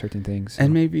explaining certain things. So.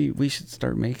 And maybe we should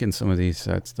start making some of these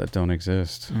sets that don't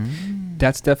exist.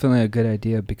 That's definitely a good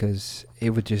idea, because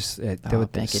it would just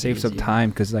save some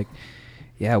time, because like,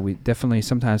 we definitely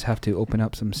sometimes have to open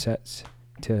up some sets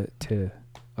to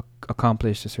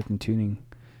accomplish a certain tuning.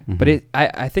 Mm-hmm. But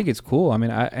I think it's cool. I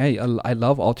mean, I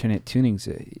love alternate tunings.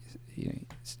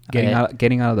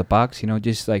 Getting out of the box,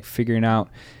 just like figuring out,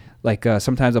 like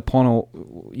sometimes a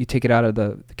Pono, you take it out of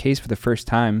the case for the first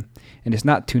time and it's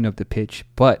not tuned up to pitch,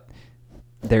 but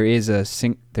there is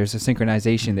there's a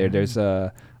synchronization there. There's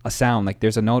a sound, like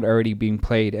there's a note already being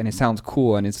played and it sounds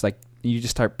cool, and it's like you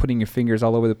just start putting your fingers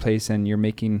all over the place and you're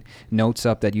making notes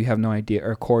up that you have no idea,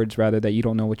 or chords rather, that you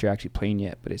don't know what you're actually playing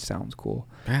yet, but it sounds cool.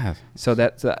 Yeah. So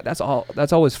that's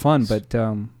always fun. But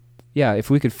if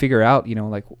we could figure out,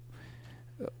 like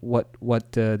what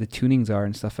the tunings are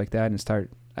and stuff like that, and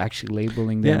start actually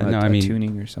labeling them a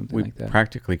tuning or something like that. We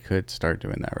practically could start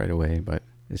doing that right away, but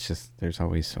it's just, there's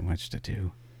always so much to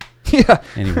do. Yeah.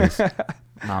 Anyways.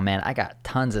 Oh man, I got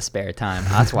tons of spare time.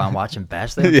 That's why I'm watching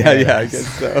Bachelor. I guess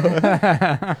so.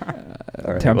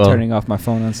 All right, I'm turning off my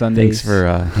phone on Sundays. Thanks for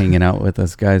hanging out with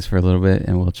us guys for a little bit,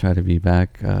 and we'll try to be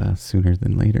back sooner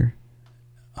than later.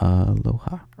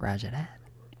 Aloha. Roger that.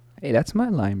 Hey, that's my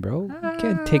line, bro. You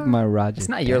can't take my Roger. It's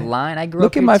not your line. I grew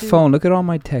Look up at my phone. Look at all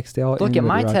my texts. They all look at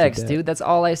my text, dude. That's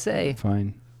all I say.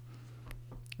 Fine.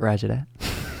 Roger that.